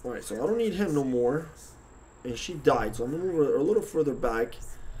 Alright, so I don't need him no more. And she died, so I'm going to move her a little further back.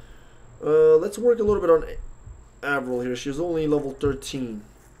 Let's work a little bit on Avril here. She's only level 13.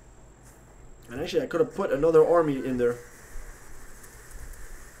 And actually, I could have put another army in there.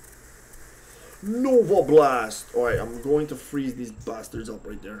 Nova Blast! Alright, I'm going to freeze these bastards up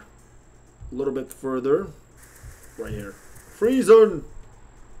right there. A little bit further. Right here. Freeze them!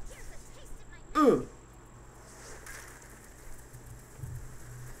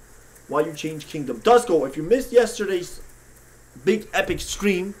 Why you change kingdom? Dusko, if you missed yesterday's big epic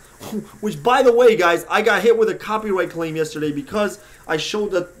stream, which by the way, guys, I got hit with a copyright claim yesterday because I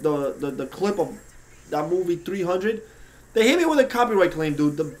showed the clip of that movie 300. They hit me with a copyright claim,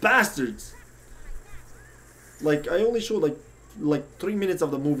 dude. The bastards. Like, I only showed like 3 minutes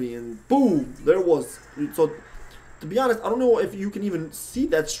of the movie and boom, there was. So to be honest, I don't know if you can even see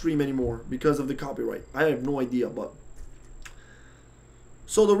that stream anymore because of the copyright. I have no idea, but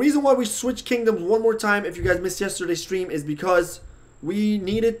so the reason why we switched kingdoms one more time, if you guys missed yesterday's stream, is because we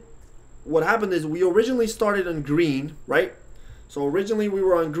needed... What happened is we originally started on green, right? So originally we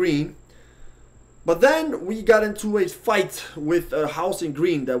were on green. But then we got into a fight with a house in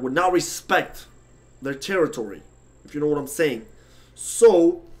green that would not respect their territory, if you know what I'm saying.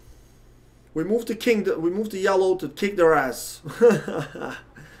 So we moved to yellow to kick their ass.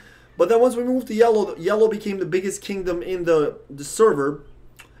 But then once we moved to yellow, yellow became the biggest kingdom in the server.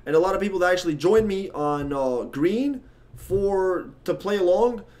 And a lot of people that actually joined me on green to play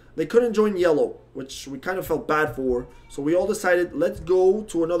along, they couldn't join yellow, which we kind of felt bad for. So we all decided, let's go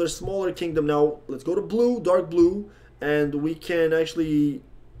to another smaller kingdom now. Let's go to blue, dark blue, and we can actually,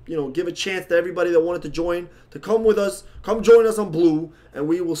 you know, give a chance to everybody that wanted to join to come with us, come join us on blue, and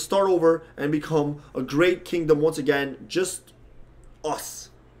we will start over and become a great kingdom once again, just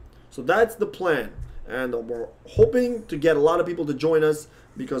us. So that's the plan, and we're hoping to get a lot of people to join us,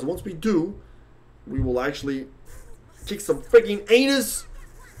 because once we do, we will actually kick some freaking anus.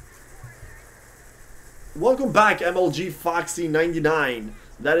 Welcome back, MLG Foxy 99.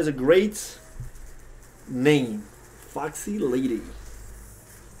 That is a great name, Foxy Lady.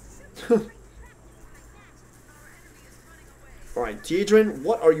 Alright, Teodrin,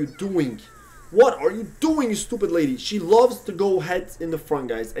 what are you doing? What are you doing, you stupid lady? She loves to go heads in the front,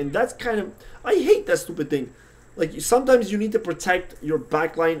 guys, and that's kind of... I hate that stupid thing. Like, sometimes you need to protect your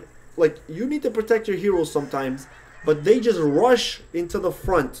backline. Like, you need to protect your heroes sometimes. but they just rush into the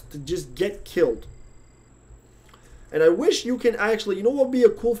front to just get killed. And I wish you can actually, you know what would be a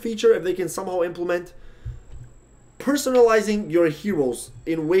cool feature if they can somehow implement? Personalizing your heroes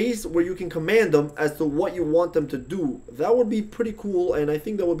in ways where you can command them as to what you want them to do. That would be pretty cool, and I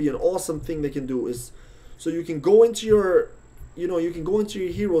think that would be an awesome thing they can do. Is so you can go into your, you know, you can go into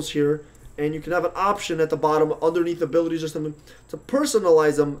your heroes here, and you can have an option at the bottom underneath abilities or something to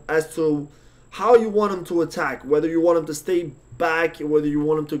personalize them as to how you want them to attack, whether you want them to stay back, whether you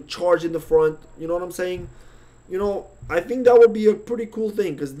want them to charge in the front. You know what I'm saying? You know, I think that would be a pretty cool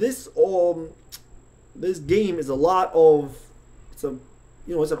thing, because this game is a lot of, it's an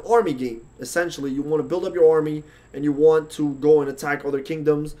army game. Essentially, you want to build up your army and you want to go and attack other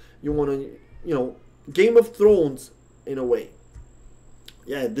kingdoms. You want to, you know, Game of Thrones in a way.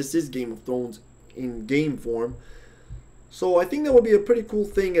 Yeah, this is Game of Thrones in game form. So I think that would be a pretty cool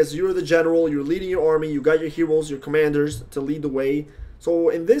thing, as you're the general, you're leading your army, you got your heroes, your commanders to lead the way. So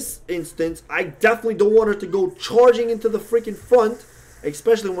in this instance, I definitely don't want her to go charging into the freaking front,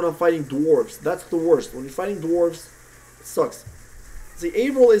 especially when I'm fighting dwarves. That's the worst. When you're fighting dwarves, it sucks. See,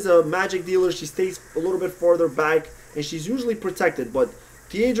 Avril is a magic dealer. She stays a little bit farther back, and she's usually protected. But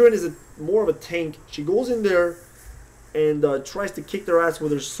Theodrin is more of a tank. She goes in there and tries to kick their ass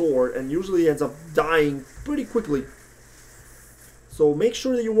with her sword, and usually ends up dying pretty quickly. So make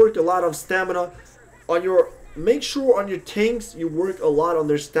sure that you work a lot of stamina on your. Make sure on your tanks you work a lot on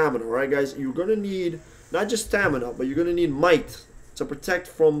their stamina. Alright, guys, you're gonna need not just stamina, but you're gonna need might to protect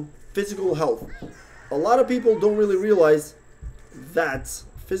from physical health. A lot of people don't really realize that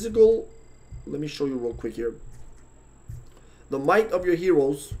physical. Let me show you real quick here. The might of your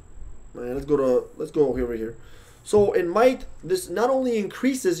heroes. Man, let's go over here. So in might, this not only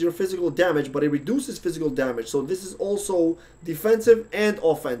increases your physical damage, but it reduces physical damage. So this is also defensive and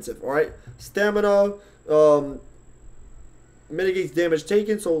offensive. All right, stamina mitigates damage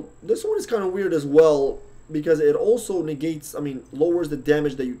taken. So this one is kind of weird as well, because it also negates, lowers the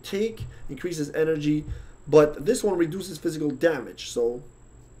damage that you take, increases energy, but this one reduces physical damage. So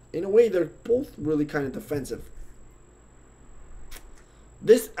in a way, they're both really kind of defensive.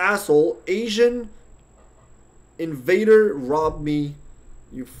 This asshole, Asian invader, robbed me.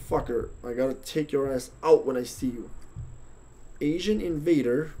 You fucker. I gotta take your ass out when I see you. Asian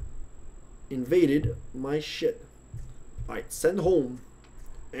invader invaded my shit. Alright, send home.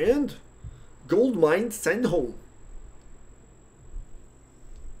 And gold mine, send home.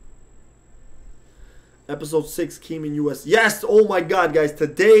 Episode 6 came in US. Yes! Oh my god, guys.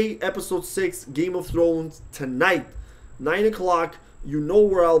 Today, episode 6, Game of Thrones. Tonight, 9 o'clock. You know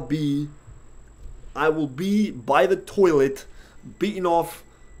where I'll be. I will be by the toilet, beating off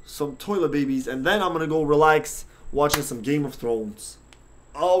some toilet babies. And then I'm going to go relax, watching some Game of Thrones.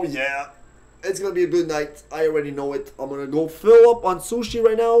 Oh yeah. It's going to be a good night. I already know it. I'm going to go fill up on sushi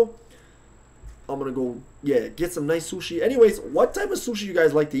right now. I'm going to go, yeah, get some nice sushi. Anyways, what type of sushi you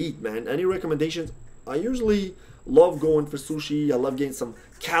guys like to eat, man? Any recommendations? I usually love going for sushi. I love getting some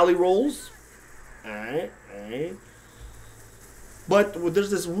Cali rolls. Alright. But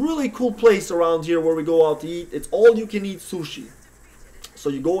there's this really cool place around here where we go out to eat. It's all you can eat sushi. So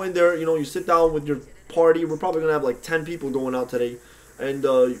you go in there, you know, you sit down with your party. We're probably going to have like 10 people going out today. And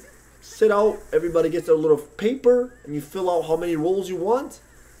sit out. Everybody gets a little paper. And you fill out how many rolls you want.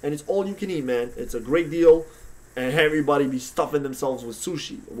 And it's all you can eat, man. It's a great deal. And everybody be stuffing themselves with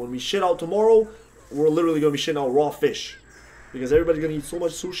sushi. When we shit out tomorrow, we're literally going to be shitting out raw fish. Because everybody's going to eat so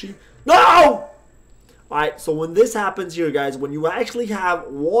much sushi. No! Alright, so when this happens here, guys, when you actually have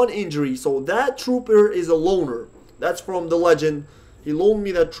one injury, so that trooper is a loner. That's from the legend. He loaned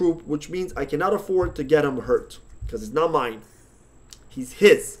me that troop, which means I cannot afford to get him hurt. Because it's not mine. He's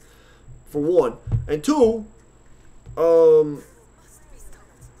his, for one. And two,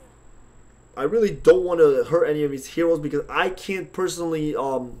 I really don't want to hurt any of his heroes because I can't personally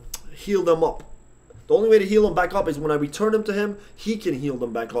heal them up. The only way to heal them back up is when I return them to him, he can heal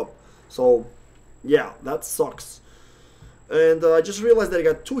them back up. So yeah, that sucks. And I just realized that I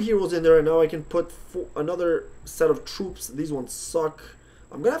got 2 heroes in there, and now I can put another set of troops. These ones suck.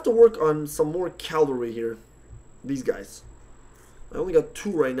 I'm going to have to work on some more cavalry here. These guys. I only got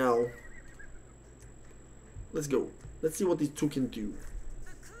 2 right now. Let's go. Let's see what these 2 can do.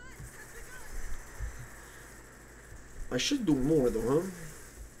 I should do more though, huh?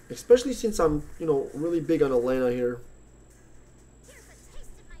 Especially since I'm, you know, really big on Atlanta here.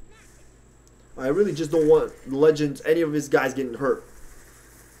 I really just don't want Legends, any of his guys getting hurt.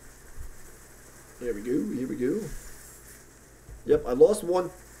 Here we go, here we go. Yep, I lost one.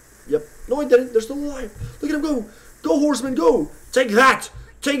 Yep, no I didn't, they're still alive. Look at him go. Go, horseman, go. Take that.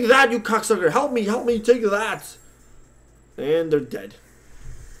 Take that, you cocksucker. Help me, take that. And they're dead.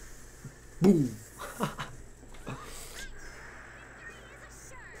 Boom.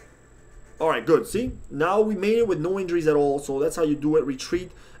 Alright, good. See? Now we made it with no injuries at all. So that's how you do it.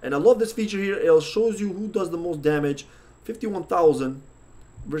 Retreat. And I love this feature here. It shows you who does the most damage. 51,000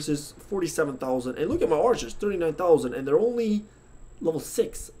 versus 47,000. And look at my archers. 39,000. And they're only level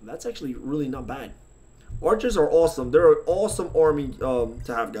 6. That's actually really not bad. Archers are awesome. They're an awesome army to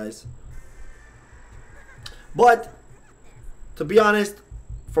have, guys. But, to be honest,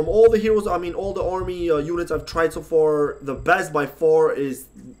 from all the heroes, I mean, all the army units I've tried so far, the best by far is,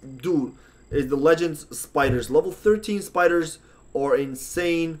 dude, is the Legends Spiders. Level 13 Spiders are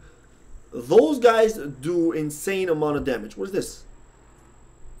insane. Those guys do insane amount of damage. What is this?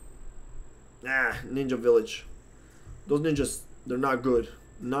 Ah, Ninja Village. Those ninjas, they're not good.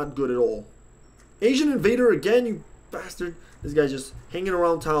 Not good at all. Asian Invader again, you bastard. This guy's just hanging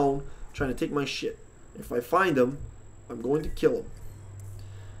around town trying to take my shit. If I find him, I'm going to kill him.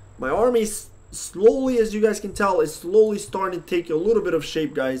 My army slowly, as you guys can tell, is slowly starting to take a little bit of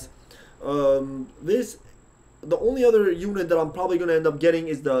shape, guys. The only other unit that I'm probably going to end up getting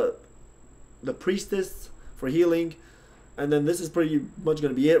is the Priestess for healing. And then this is pretty much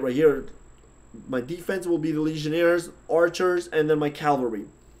going to be it right here. My defense will be the Legionnaires, Archers, and then my Cavalry.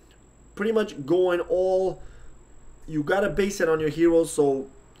 Pretty much going all... You got to base it on your heroes, so...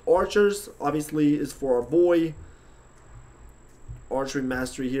 Archers, obviously, is for our boy. Archery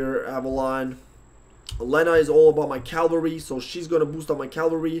Mastery here, Avalon. Elena is all about my cavalry, so she's going to boost up my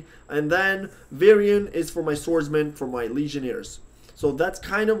cavalry. And then Varian is for my swordsmen, for my legionnaires. So that's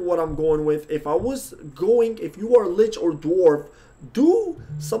kind of what I'm going with. If I was going, if you are Lich or Dwarf, do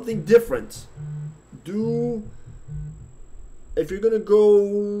something different. If you're going to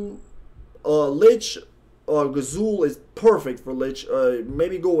go Lich... Gazul is perfect for Lich.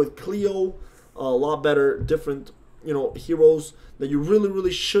 Maybe go with Cleo. A lot better, different, you know, heroes that you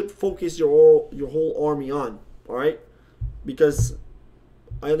really should focus your whole army on. All right, because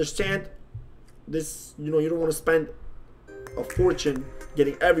I understand this. You know, you don't want to spend a fortune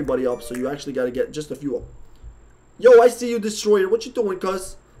getting everybody up, so you actually got to get just a few up. Yo, I see you, Destroyer. What you doing,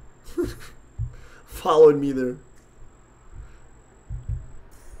 cuz? Following me there.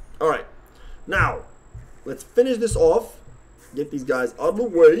 All right, now. Let's finish this off. Get these guys out of the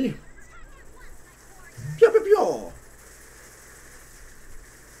way. Pia, pia, pia.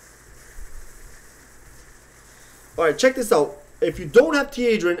 Alright, check this out. If you don't have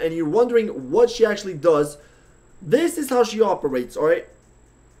Tiadrin and you're wondering what she actually does, this is how she operates, alright?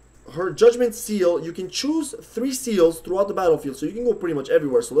 Her Judgment Seal, you can choose 3 seals throughout the battlefield, so you can go pretty much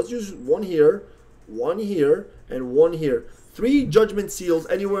everywhere. So let's use one here, and one here. 3 Judgment Seals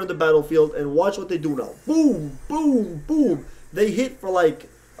anywhere in the battlefield, and watch what they do now. Boom, boom, boom. They hit for like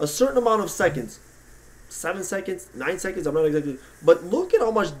a certain amount of seconds. 7 seconds, 9 seconds, I'm not exactly. But look at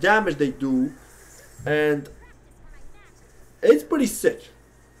how much damage they do. And it's pretty sick.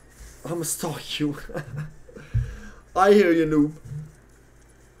 I'm gonna stalk you. I hear you, noob.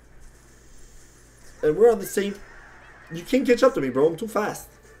 And we're on the same... You can't catch up to me, bro. I'm too fast.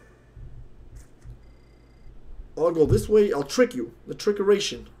 I'll go this way. I'll trick you. The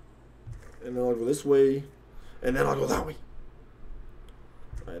trickeration. And then I'll go this way. And then I'll go that way.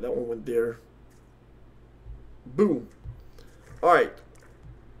 Alright, that one went there. Boom. Alright.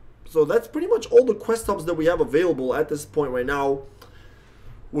 So that's pretty much all the quest hubs that we have available at this point right now.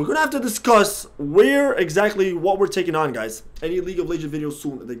 We're going to have to discuss where exactly what we're taking on, guys. Any League of Legends videos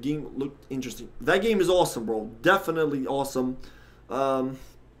soon. The game looked interesting. That game is awesome, bro. Definitely awesome. I'm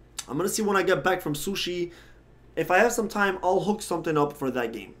going to see when I get back from sushi. If I have some time, I'll hook something up for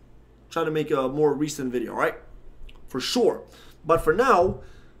that game. Try to make a more recent video, alright? For sure. But for now,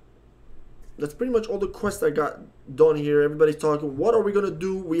 that's pretty much all the quests I got done here. Everybody's talking. What are we going to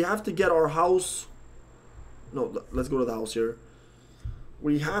do? We have to get our house. No, let's go to the house here.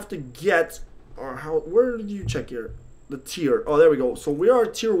 We have to get our house. Where did you check here? The tier. Oh, there we go. So we are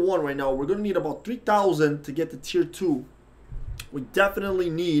tier 1 right now. We're going to need about 3,000 to get to tier 2. We definitely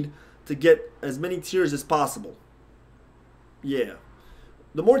need to get as many tiers as possible. Yeah.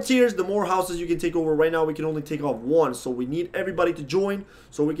 The more tiers, the more houses you can take over. Right now, we can only take off 1. So we need everybody to join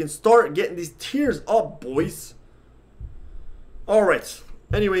so we can start getting these tiers up, boys. Alright.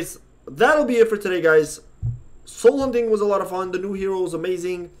 Anyways, that'll be it for today, guys. Soul hunting was a lot of fun. The new hero was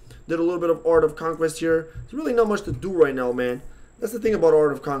amazing. Did a little bit of Art of Conquest here. There's really not much to do right now, man. That's the thing about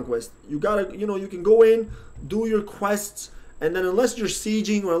Art of Conquest. You gotta, you know, you can go in, do your quests, and then unless you're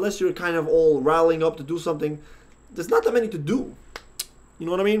sieging or unless you're kind of all rallying up to do something, there's not that many to do. You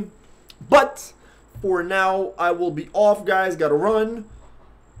know what I mean? But for now, I will be off, guys. Gotta run.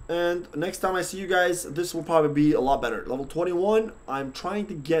 And next time I see you guys, this will probably be a lot better. Level 21, I'm trying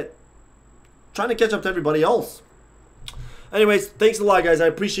to catch up to everybody else. Anyways, thanks a lot, guys. I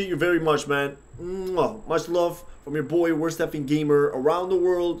appreciate you very much, man. Much love from your boy, Worst Effing Gamer, around the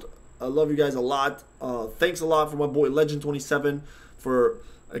world. I love you guys a lot. Thanks a lot for my boy, Legend27, for,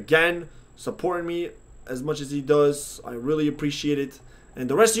 again, supporting me as much as he does. I really appreciate it. And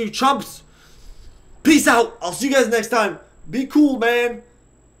the rest of you chumps, peace out. I'll see you guys next time. Be cool, man.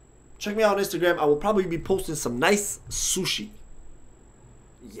 Check me out on Instagram. I will probably be posting some nice sushi.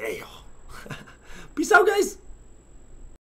 Yeah. Peace out, guys.